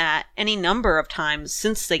done that any number of times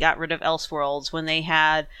since they got rid of Elseworlds, when they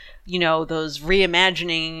had, those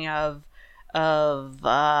reimagining of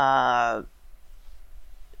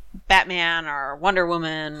Batman or Wonder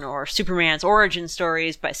Woman or Superman's origin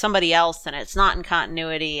stories by somebody else, and it's not in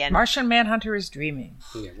continuity. And Martian Manhunter is dreaming.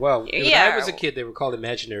 Yeah, well, when I was a kid, they were called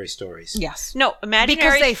imaginary stories. Yes. No, imaginary...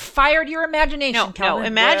 Because they fired your imagination, Calvin. No,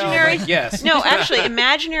 imaginary... Well, yes. No, actually,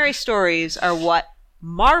 imaginary stories are what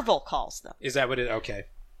Marvel calls them. Is that what it... Okay.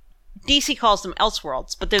 DC calls them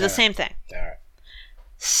Elseworlds, but they're the same thing. All right.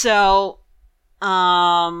 So,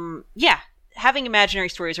 having imaginary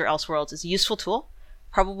stories or Elseworlds is a useful tool.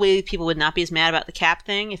 Probably people would not be as mad about the Cap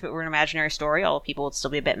thing if it were an imaginary story, although people would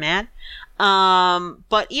still be a bit mad.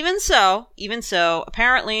 But even so,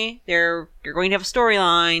 apparently they're going to have a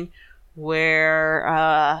storyline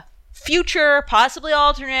where future, possibly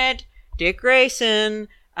alternate, Dick Grayson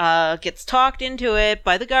gets talked into it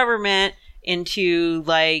by the government into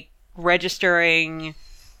registering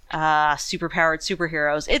superpowered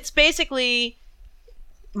superheroes. It's basically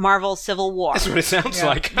Marvel Civil War. That's what it sounds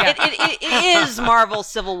like. Yeah. It is Marvel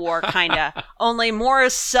Civil War, kinda. Only more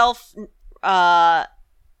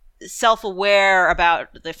self-aware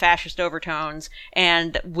about the fascist overtones,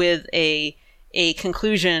 and with a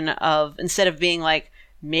conclusion of, instead of being like,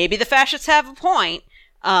 maybe the fascists have a point,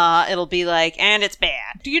 it'll be like, and it's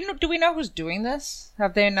bad. Do we know who's doing this?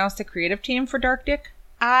 Have they announced a creative team for Dark Dick?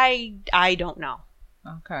 I don't know.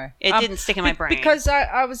 Okay. It didn't stick in my brain. Because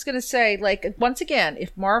I was going to say, once again,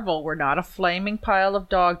 if Marvel were not a flaming pile of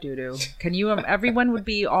dog doo-doo, everyone would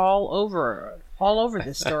be all over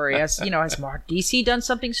this story. As has DC done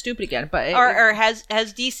something stupid again? But is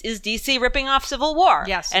DC ripping off Civil War?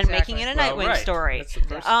 Yes, and exactly. making it a Nightwing story? That's the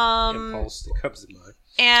first impulse that comes to mind.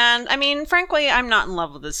 And I mean, frankly, I'm not in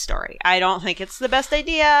love with this story. I don't think it's the best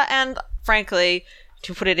idea, and frankly,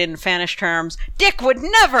 to put it in Fanish terms, Dick would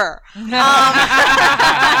never. There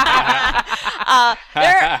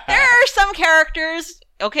are some characters,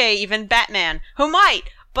 okay, even Batman, who might,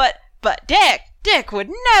 but Dick would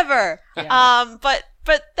never. Yeah.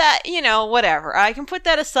 But that, whatever. I can put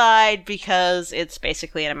that aside because it's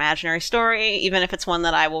basically an imaginary story, even if it's one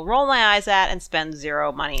that I will roll my eyes at and spend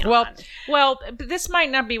zero money on. Well, this might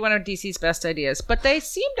not be one of DC's best ideas, but they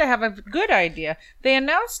seem to have a good idea. They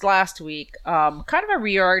announced last week kind of a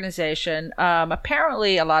reorganization.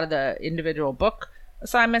 Apparently, a lot of the individual book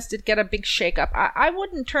assignments did get a big shakeup. I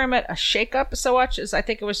wouldn't term it a shakeup so much as I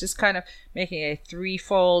think it was just kind of making a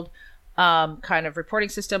threefold kind of reporting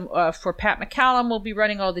system. For Pat McCallum will be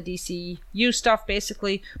running all the DCU stuff,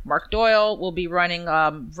 basically. Mark Doyle will be running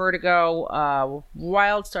Vertigo,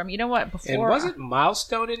 Wildstorm. You know what? Before, and wasn't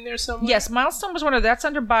Milestone in there somewhere? Yes, Milestone was that's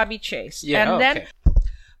under Bobby Chase. Yeah, then,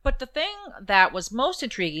 but the thing that was most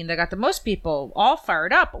intriguing, that got the most people all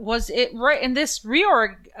fired up, was it right in this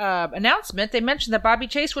reorg announcement. They mentioned that Bobby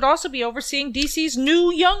Chase would also be overseeing DC's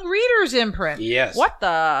new Young Readers imprint. Yes. What?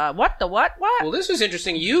 Well, this was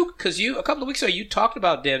interesting. Because a couple of weeks ago, you talked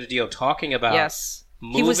about Dan DiDio talking about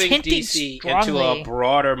moving DC into a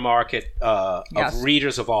broader market of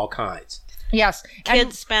readers of all kinds. Yes.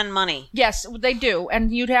 Kids spend money. Yes, they do.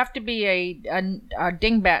 And you'd have to be a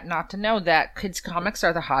dingbat not to know that kids' comics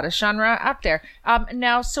are the hottest genre out there. But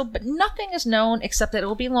nothing is known except that it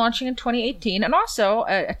will be launching in 2018. And also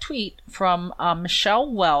a tweet from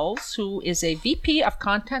Michelle Wells, who is a VP of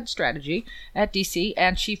Content Strategy at DC.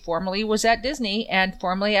 And she formerly was at Disney and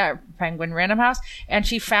formerly at Penguin Random House. And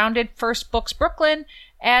she founded First Books Brooklyn.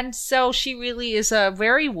 And so she really is a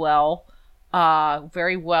very well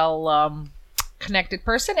very well connected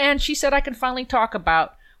person, and she said I can finally talk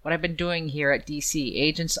about what I've been doing here at DC.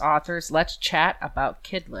 Agents, authors, let's chat about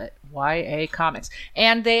Kidlit, YA comics.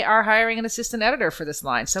 And they are hiring an assistant editor for this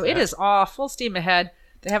line. So it is all full steam ahead.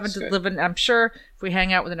 They haven't delivered. I'm sure if we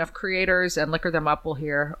hang out with enough creators and liquor them up, we'll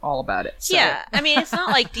hear all about it. So. Yeah, I mean, it's not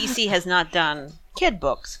like DC has not done kid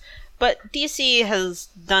books, but DC has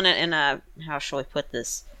done it in a, how shall we put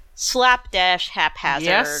this, slapdash, haphazard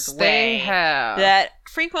yes, way. They have. That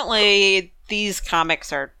frequently these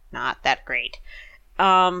comics are not that great.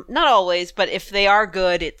 Not always, but if they are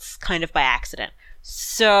good, it's kind of by accident.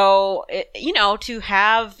 So, to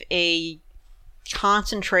have a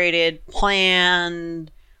concentrated, planned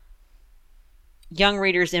young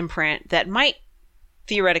readers imprint that might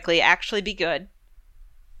theoretically actually be good,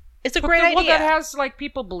 it's a great idea. Well, that has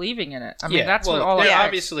people believing in it. I mean, that's what all they've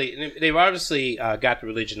it obviously got the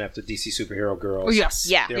religion after DC Superhero Girls. Oh, yes.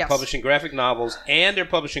 Yeah. They're publishing graphic novels and they're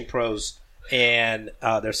publishing prose. And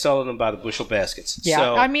they're selling them by the bushel baskets. Yeah,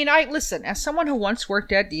 so, I mean, listen, as someone who once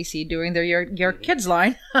worked at DC doing their your kids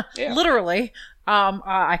line, literally,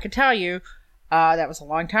 I could tell you that was a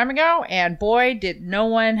long time ago, and boy, did no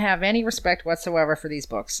one have any respect whatsoever for these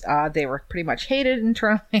books. They were pretty much hated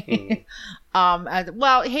internally.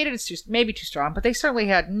 Well, hated is maybe too strong, but they certainly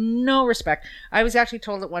had no respect. I was actually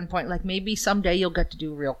told at one point, maybe someday you'll get to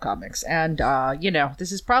do real comics. And,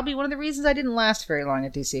 this is probably one of the reasons I didn't last very long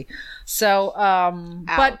at DC. So,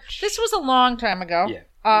 but this was a long time ago. Yeah.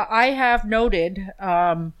 I have noted,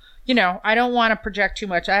 I don't want to project too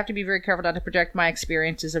much. I have to be very careful not to project my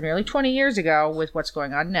experiences of nearly 20 years ago with what's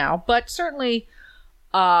going on now. But certainly,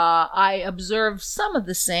 I observed some of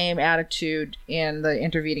the same attitude in the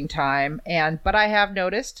intervening time, but I have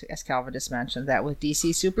noticed, as Calvin just mentioned, that with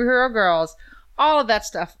DC Superhero Girls, all of that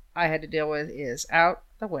stuff I had to deal with is out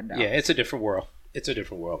the window. Yeah, it's a different world.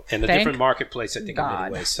 And a different marketplace, I think, in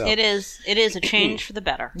many ways. So it is a change for the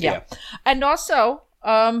better. Yeah. And also,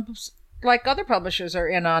 like other publishers are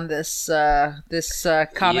in on this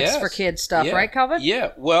comics for kids stuff, right, Calvin?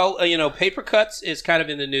 Yeah. Well, Paper Cuts is kind of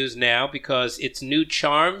in the news now because its new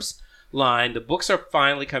Charms line, the books are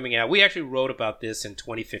finally coming out. We actually wrote about this in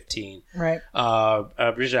 2015. Right.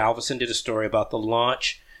 Bridget Alverson did a story about the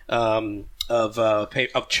launch of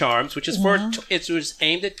Charms, which is it was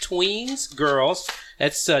aimed at tweens, girls.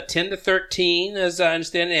 That's 10 to 13, as I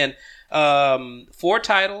understand it. And 4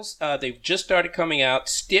 titles. They've just started coming out.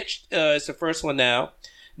 Stitched is the first one now.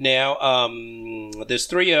 There's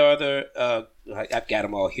 3 other. I've got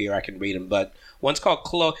them all here. I can read them. But one's called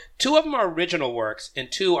Chloe. 2 of them are original works,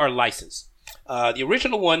 and 2 are licensed. The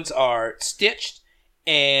original ones are Stitched,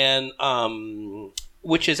 and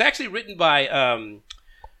which is actually written by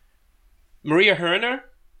Maria Herner,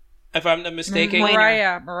 if I'm not mistaken.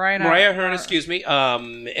 Maria Herner, excuse me,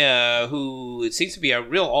 who it seems to be a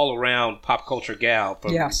real all-around pop culture gal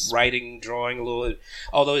from writing, drawing a little.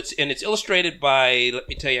 Although it's illustrated by, I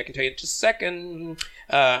can tell you in just a second,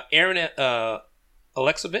 Aaron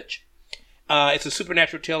Alexovich. It's a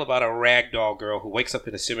supernatural tale about a ragdoll girl who wakes up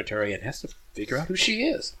in a cemetery and has to figure out who she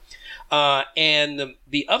is. And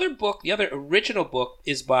the other original book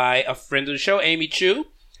is by a friend of the show, Amy Chu.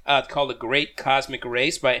 Called The Great Cosmic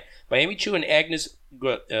Race by Amy Chu and Agnes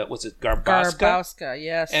Garbowska,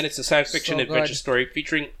 yes. And it's a science fiction adventure story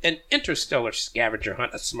featuring an interstellar scavenger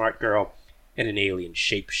hunt, a smart girl, and an alien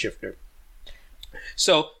shapeshifter.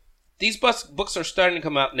 So these books are starting to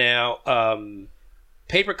come out now.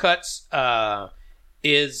 Paper Cuts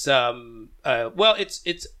is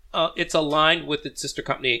it's aligned with its sister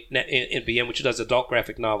company NBM, which does adult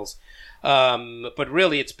graphic novels. But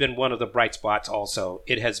really, it's been one of the bright spots also.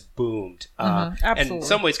 It has boomed. And in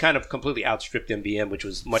some ways kind of completely outstripped MBM, which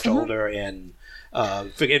was much older. And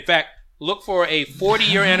in fact, look for a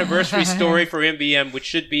 40-year anniversary story for MBM, which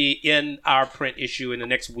should be in our print issue in the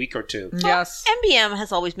next week or 2. Yes. MBM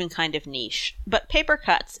has always been kind of niche, but Paper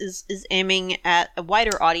Cuts is aiming at a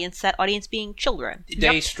wider audience, that audience being children.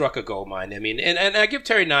 They struck a gold mine. I mean, and I give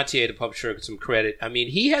Terry Nantier, the publisher, some credit. I mean,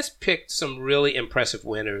 he has picked some really impressive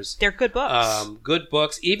winners. They're good books. Good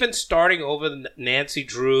books. Even starting over the Nancy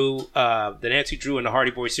Drew and the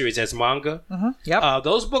Hardy Boy series as manga. Mm-hmm. Yep.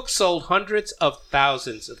 Those books sold hundreds of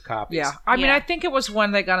thousands of copies. Yeah. I mean, I think it was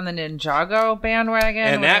when they got on the Ninjago bandwagon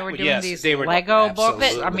and when they were doing these Lego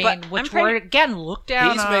books. I mean, which were, again, looked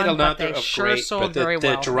down He's on, made a but number they of sure great, sold very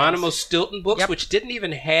well. The Geronimo Stilton books, which didn't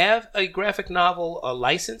even have a graphic novel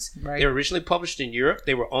license. Right. They were originally published in Europe.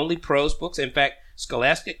 They were only prose books. In fact,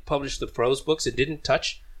 Scholastic published the prose books. It didn't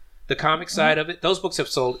touch the comic side of it. Those books have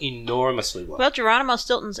sold enormously well. Well, Geronimo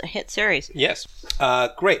Stilton's a hit series. Yes.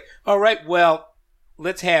 Great. All right. Well,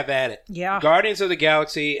 let's have at it. Yeah. Guardians of the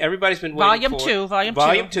Galaxy. Everybody's been waiting Volume for two. it. Volume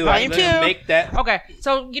two. Volume Let's 2. make that. Okay,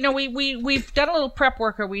 so we've done a little prep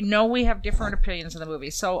work here. We know we have different opinions of the movie.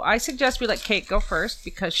 So I suggest we let Kate go first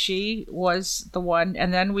because she was the one,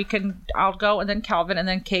 and then I'll go, and then Calvin, and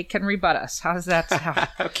then Kate can rebut us. How does that sound?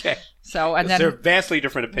 Okay. So and then There are vastly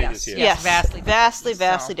different opinions here. Yes, vastly vastly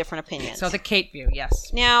So- different opinions. So the Kate view,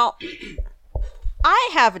 yes. Now, I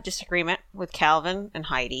have a disagreement with Calvin and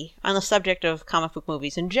Heidi on the subject of comic book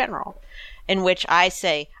movies in general, in which I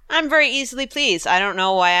say, I'm very easily pleased. I don't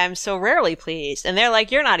know why I'm so rarely pleased. And they're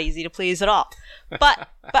like, you're not easy to please at all. But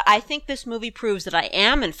I think this movie proves that I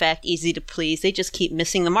am, in fact, easy to please. They just keep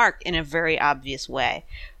missing the mark in a very obvious way,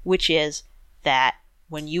 which is that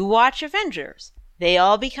when you watch Avengers, they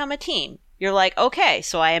all become a team. You're like, okay,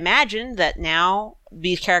 so I imagine that now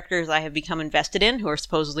these characters I have become invested in, who are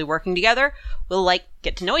supposedly working together, will, like,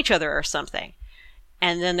 get to know each other or something.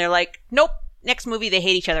 And then they're like, nope, next movie they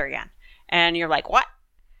hate each other again. And you're like, what?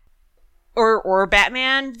 Or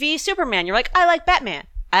Batman v Superman. You're like, I like Batman.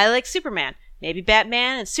 I like Superman. Maybe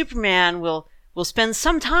Batman and Superman will spend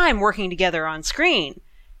some time working together on screen.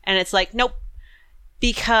 And it's like, nope.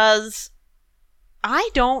 Because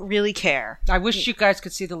I don't really care. I wish you guys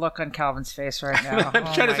could see the look on Calvin's face right now.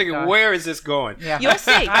 I'm trying to think of where is this going? Yeah. You'll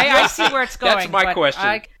see. I see where it's going. That's my but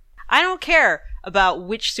question. I don't care about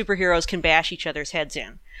which superheroes can bash each other's heads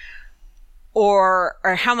in, or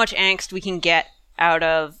how much angst we can get out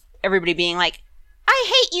of everybody being like,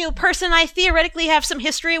 "I hate you, person I theoretically have some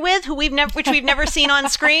history with, which we've never seen on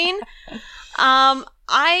screen." And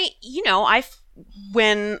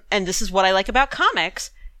this is what I like about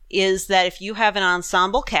comics, is that if you have an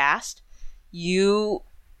ensemble cast,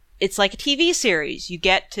 it's like a TV series. You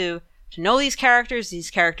get to know these characters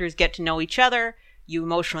get to know each other, you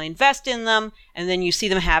emotionally invest in them, and then you see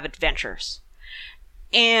them have adventures.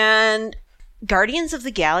 And Guardians of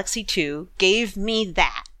the Galaxy 2 gave me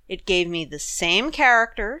that. It gave me the same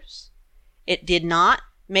characters. It did not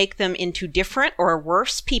make them into different or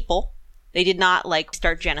worse people. They did not,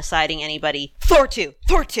 start genociding anybody. Thor 2!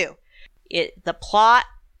 The plot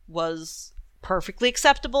was perfectly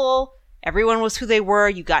acceptable. Everyone was who they were.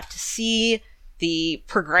 You got to see the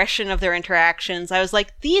progression of their interactions. I was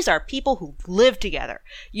like, these are people who live together.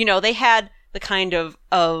 They had the kind of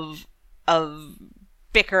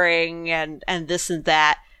bickering and this and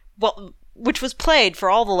that, well, which was played for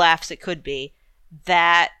all the laughs it could be,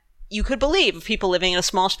 that you could believe of people living in a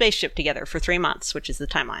small spaceship together for 3 months, which is the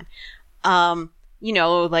timeline.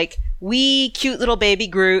 Wee cute little baby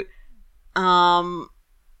Groot,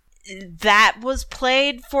 that was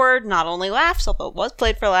played for not only laughs, although it was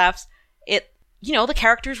played for laughs. The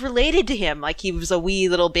characters related to him, like he was a wee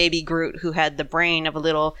little baby Groot who had the brain of a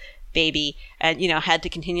little baby and, had to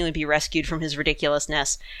continually be rescued from his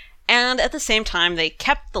ridiculousness. And at the same time, they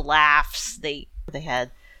kept the laughs. They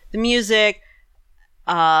had the music.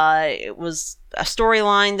 It was a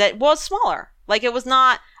storyline that was smaller. It was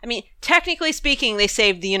not, technically speaking, they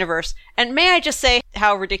saved the universe. And may I just say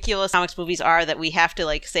how ridiculous comics movies are that we have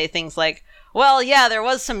to, say things like, well, yeah, there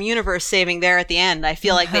was some universe saving there at the end. I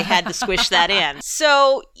feel like they had to squish that in.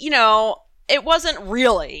 So, it wasn't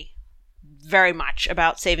really very much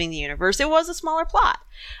about saving the universe. It was a smaller plot.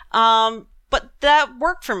 But that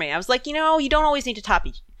worked for me. I was like, you don't always need to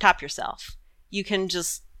top yourself. You can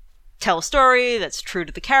just tell a story that's true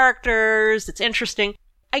to the characters, that's interesting.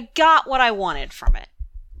 I got what I wanted from it.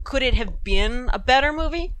 Could it have been a better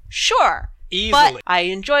movie? Sure. Easily. But I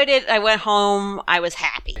enjoyed it. I went home. I was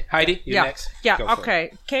happy. Heidi, you're next. Yeah, Go for okay.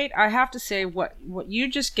 it. Kate, I have to say what you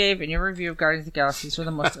just gave in your review of Guardians of the Galaxy were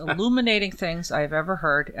the most illuminating things I've ever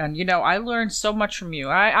heard. And, I learned so much from you.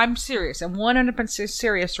 I'm serious. I'm 100%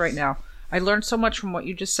 serious right now. I learned so much from what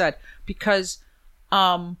you just said because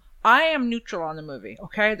I am neutral on the movie,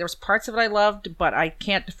 okay? There was parts of it I loved, but I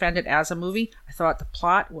can't defend it as a movie. I thought the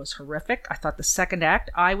plot was horrific. I thought the second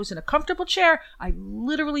act, I was in a comfortable chair. I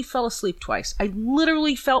literally fell asleep twice. I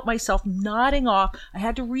literally felt myself nodding off. I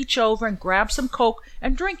had to reach over and grab some Coke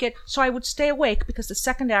and drink it so I would stay awake because the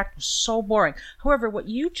second act was so boring. However, what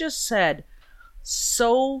you just said,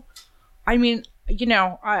 it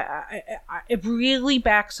really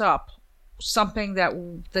backs up something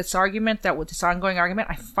this ongoing argument.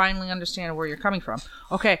 I finally understand where you're coming from.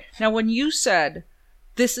 Okay, now when you said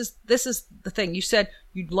this is the thing, you said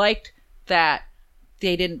you liked that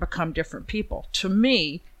they didn't become different people. To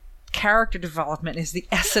me, character development is the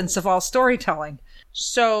essence of all storytelling.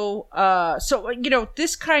 So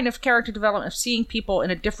this kind of character development of seeing people in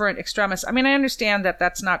a different extremis. I understand that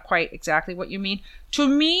that's not quite exactly what you mean. To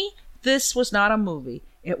me, this was not a movie.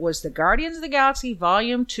 It was the Guardians of the Galaxy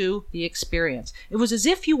Volume 2, The Experience. It was as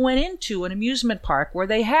if you went into an amusement park where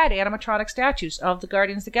they had animatronic statues of the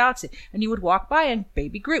Guardians of the Galaxy, and you would walk by and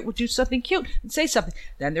Baby Groot would do something cute and say something.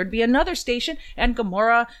 Then there'd be another station, and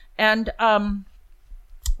Gamora and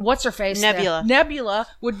what's her face? Nebula. Nebula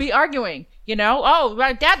would be arguing. Oh,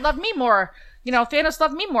 my dad loved me more. Thanos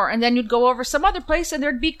loved me more. And then you'd go over some other place, and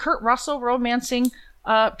there'd be Kurt Russell romancing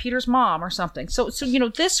Peter's mom or something. So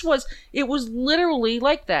it was literally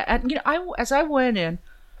like that. And as I went in,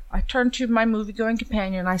 I turned to my movie-going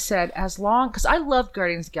companion and I said, because I loved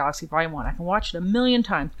Guardians of the Galaxy Volume 1. I can watch it a million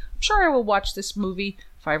times. I'm sure I will watch this movie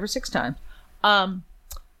 5 or 6 times.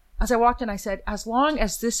 As I walked in, I said, as long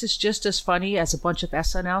as this is just as funny as a bunch of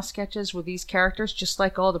SNL sketches with these characters, just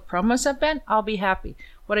like all the promos have been, I'll be happy.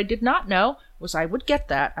 What I did not know was I would get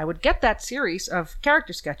that. I would get that series of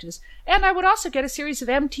character sketches, and I would also get a series of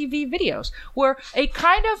MTV videos where a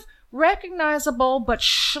kind of recognizable but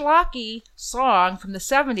schlocky song from the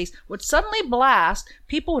 70s would suddenly blast.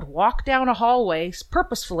 People would walk down a hallway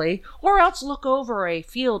purposefully, or else look over a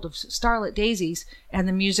field of starlit daisies, and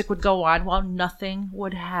the music would go on while nothing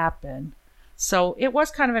would happen. So it was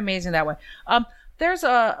kind of amazing that way. There's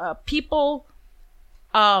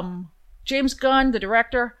James Gunn, the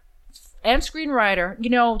director and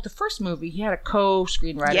screenwriter. The first movie, he had a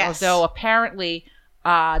co-screenwriter, yes. Although apparently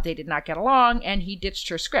they did not get along, and he ditched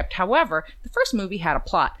her script. However, the first movie had a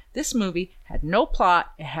plot. This movie had no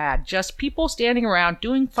plot. It had just people standing around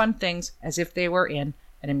doing fun things as if they were in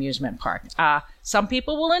an amusement park. Some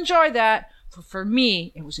people will enjoy that. For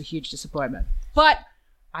me, it was a huge disappointment. But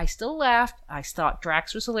I still laughed. I thought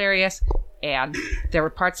Drax was hilarious, and there were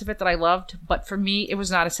parts of it that I loved. But for me, it was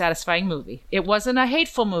not a satisfying movie. It wasn't a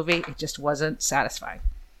hateful movie. It just wasn't satisfying.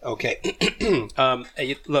 Okay.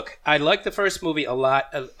 Look, I like the first movie a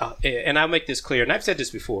lot, and I'll make this clear, and I've said this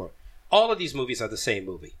before. All of these movies are the same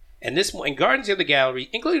movie. And Guardians of the Gallery,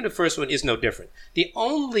 including the first one, is no different. The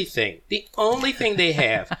only thing they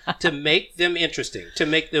have to make them interesting, to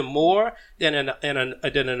make them more than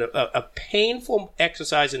a painful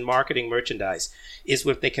exercise in marketing merchandise, is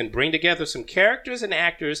if they can bring together some characters and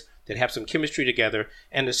actors that have some chemistry together,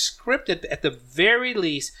 and the script at the very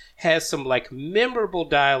least has some memorable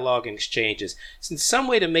dialogue and exchanges. It's in some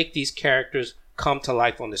way to make these characters come to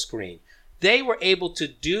life on the screen. They were able to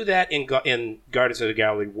do that in Guardians of the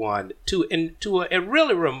Galaxy 1 to a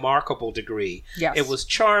really remarkable degree. Yes. It was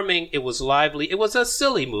charming. It was lively. It was a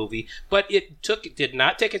silly movie, but it did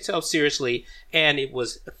not take itself seriously, and it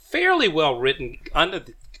was fairly well written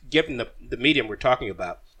given the medium we're talking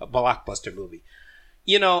about, a blockbuster movie.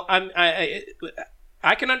 I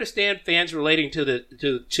can understand fans relating to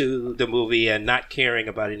the movie and not caring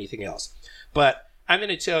about anything else, but I'm going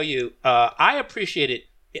to tell you, I appreciate it.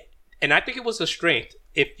 And I think it was a strength,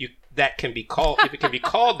 if it can be called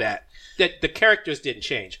that the characters didn't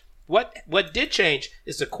change. What did change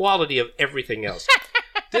is the quality of everything else.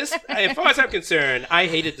 This, as far as I'm concerned, I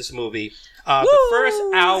hated this movie. The first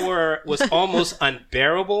hour was almost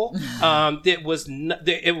unbearable. It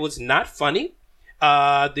was not funny.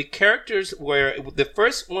 The characters the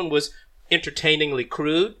first one was entertainingly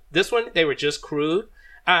crude. This one, they were just crude.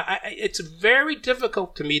 It's very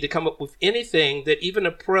difficult to me to come up with anything that even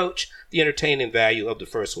approach the entertaining value of the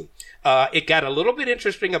first one. It got a little bit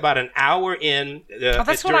interesting about an hour in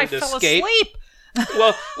that's when I fell asleep.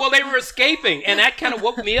 well, they were escaping, and that kind of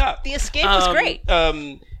woke me up. The escape was great.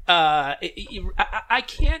 I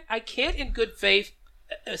can't in good faith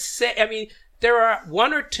say. I mean, there are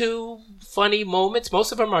one or two funny moments.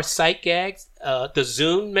 Most of them are sight gags. The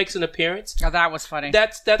Zune makes an appearance. Oh, that was funny.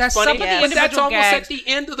 That's funny. Some of the But that's almost gags, at the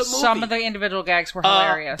end of the movie. Some of the individual gags were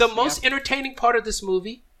hilarious. The most entertaining part of this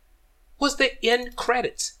movie was the end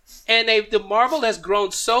credits. And the Marvel has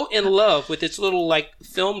grown so in love with its little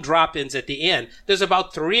film drop-ins at the end. There's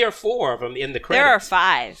about 3 or 4 of them in the credits. There are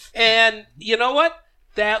 5. And you know what?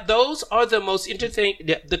 Those are the most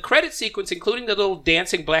entertaining. The credit sequence, including the little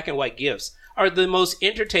dancing black and white gifs, are the most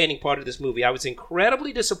entertaining part of this movie. I was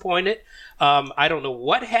incredibly disappointed. I don't know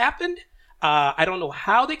what happened. I don't know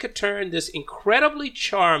how they could turn this incredibly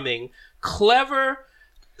charming, clever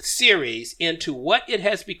series into what it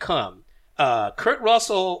has become. Kurt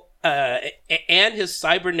Russell and his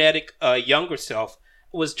cybernetic younger self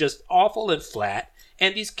was just awful and flat.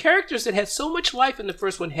 And these characters that had so much life in the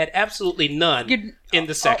first one had absolutely none in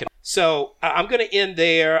the second. So I'm going to end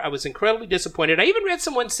there. I was incredibly disappointed. I even read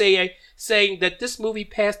someone saying that this movie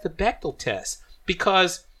passed the Bechdel test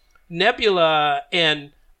because Nebula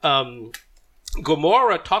and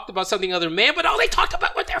Gamora talked about something other man, but all they talked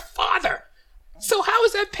about was their father. So how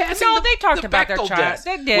is that passing? No, the, they talked the about their Bechdel child. test?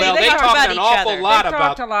 They did. Well, They they talked talked about an each awful other. lot They about.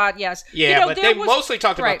 talked a lot, yes. Yeah, but they mostly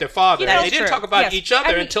talked about their father. That's They didn't true. talk about Yes. each other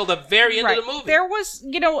I mean, until the very end right. of the movie. There was,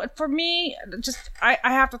 for me, just I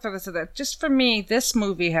have to throw this in there. Just for me, this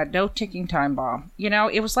movie had no ticking time bomb.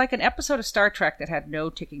 It was like an episode of Star Trek that had no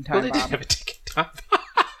ticking time Well, they bomb. didn't have a ticking time bomb.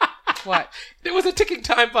 What? There was a ticking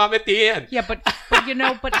time bomb at the end. Yeah, but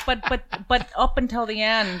up until the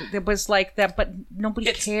end, there was like that. But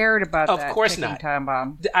nobody cared about of that course ticking not. time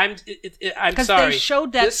bomb. I'm Because sorry. they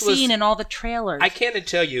showed that This was- scene in all the trailers. I can't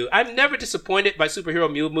tell you. I'm never disappointed by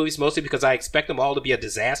superhero movies, mostly because I expect them all to be a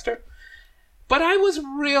disaster. But I was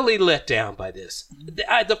really let down by this.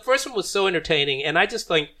 The first one was so entertaining, and I just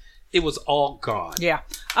think it was all gone. Yeah.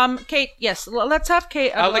 Kate. Yes. Let's have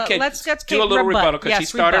Kate. I'll let Kate let's get do Kate a little rebut. rebuttal 'cause she Yes,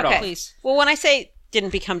 started rebut, off. Please. Well, when I say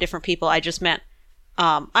didn't become different people, I just meant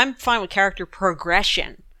I'm fine with character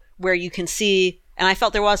progression, where you can see, and I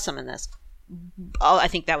felt there was some in this. I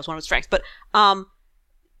think that was one of its strengths, but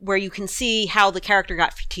where you can see how the character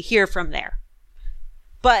got to here from there.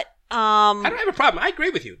 But I don't have a problem. I agree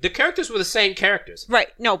with you. The characters were the same characters. right,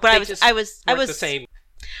 no, but I was the same.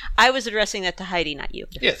 I was addressing that to Heidi, not you.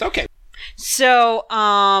 Yes. Okay. So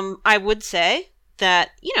I would say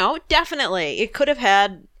that definitely it could have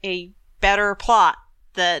had a better plot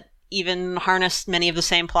that even harnessed many of the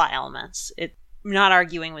same plot elements. I'm not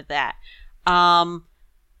arguing with that.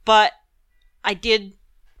 But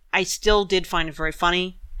I still did find it very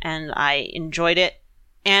funny, and I enjoyed it.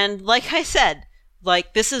 And like I said,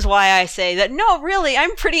 this is why I say that, no, really,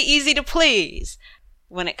 I'm pretty easy to please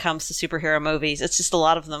when it comes to superhero movies. It's just a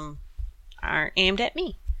lot of them are aimed at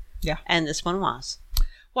me. Yeah. And this one was.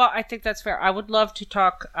 Well, I think that's fair. I would love to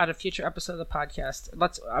talk at a future episode of the podcast.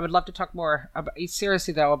 I would love to talk more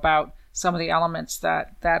seriously though about some of the elements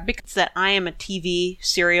that It's that I am a TV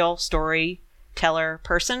serial storyteller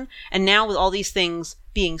person, and now with all these things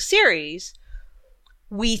being series,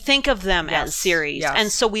 we think of them as series, yes.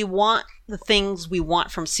 and so we want the things we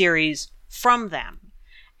want from series from them,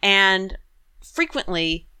 and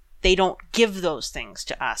frequently they don't give those things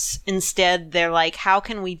to us. Instead, they're like, how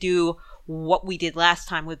can we do what we did last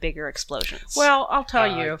time with bigger explosions? Well, I'll tell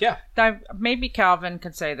you. Yeah. Maybe Calvin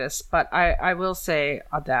can say this, but I will say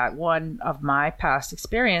that one of my past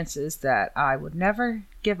experiences that I would never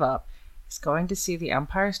give up is going to see The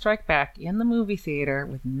Empire Strike Back in the movie theater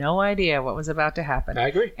with no idea what was about to happen. I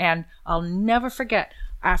agree. And I'll never forget,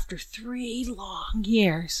 after 3 long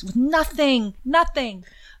years with nothing,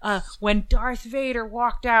 when Darth Vader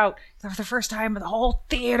walked out for the first time, the whole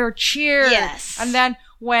theater cheered. Yes. And then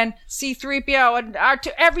when C-3PO and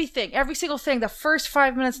R2, everything, every single thing, the first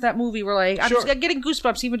 5 minutes of that movie were like, I'm Sure. just getting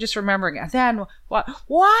goosebumps even just remembering it. And then what?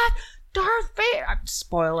 Darth Vader.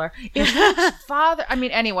 Spoiler. It's Luke's father. I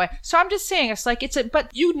mean, anyway. So I'm just saying, it's like, but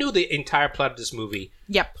You knew the entire plot of this movie.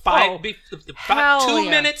 yep. About hell 2 yeah.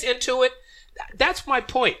 minutes into it. That's my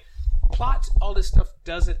point. Plots, all this stuff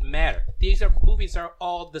doesn't matter. Movies are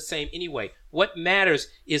all the same anyway. What matters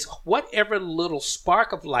is whatever little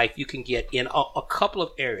spark of life you can get in a couple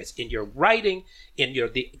of areas, in your writing, in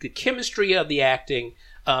the chemistry of the acting,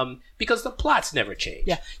 because the plots never change.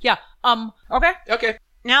 Yeah. Okay. Okay.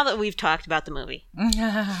 Now that we've talked about the movie,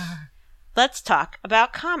 let's talk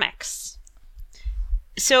about comics.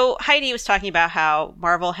 So Heidi was talking about how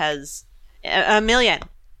Marvel has a million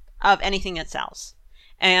of anything that sells,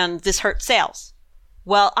 and this hurts sales.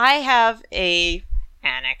 Well, I have a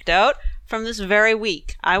anecdote from this very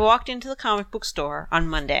week. I walked into the comic book store on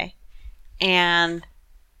Monday, and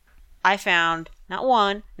I found not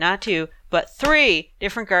 1, not 2, but 3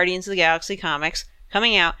 different Guardians of the Galaxy comics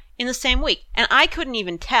coming out in the same week. And I couldn't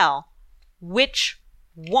even tell which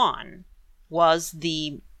one was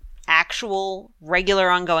the actual regular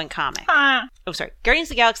ongoing comic. Guardians of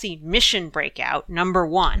the Galaxy Mission Breakout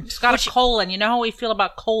 #1. It's got a colon. You know how we feel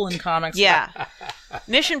about colon comics? Yeah.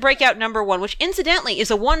 Mission Breakout #1, which incidentally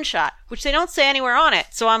is a one-shot, which they don't say anywhere on it.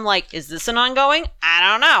 So I'm like, is this an ongoing? I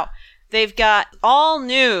don't know. They've got all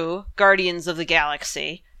new Guardians of the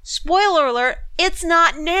Galaxy. Spoiler alert, it's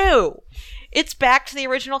not new. It's back to the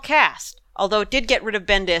original cast. Although it did get rid of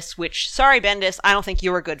Bendis, which, sorry Bendis, I don't think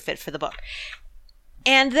you were a good fit for the book.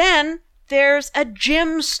 And then there's a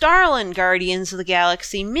Jim Starlin Guardians of the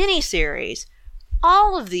Galaxy miniseries.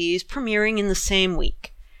 All of these premiering in the same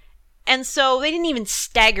week. And so they didn't even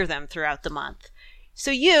stagger them throughout the month. So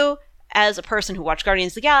you, as a person who watched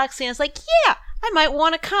Guardians of the Galaxy, is like, yeah, I might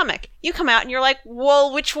want a comic. You come out and you're like,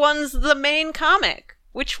 well, which one's the main comic?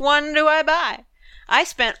 Which one do I buy? I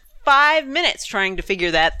spent 5 minutes trying to figure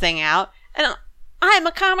that thing out, and I'm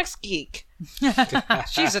a comics geek.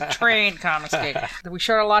 She's a trained comics geek. We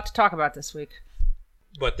sure had a lot to talk about this week.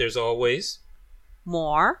 But there's always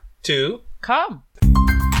more to Come.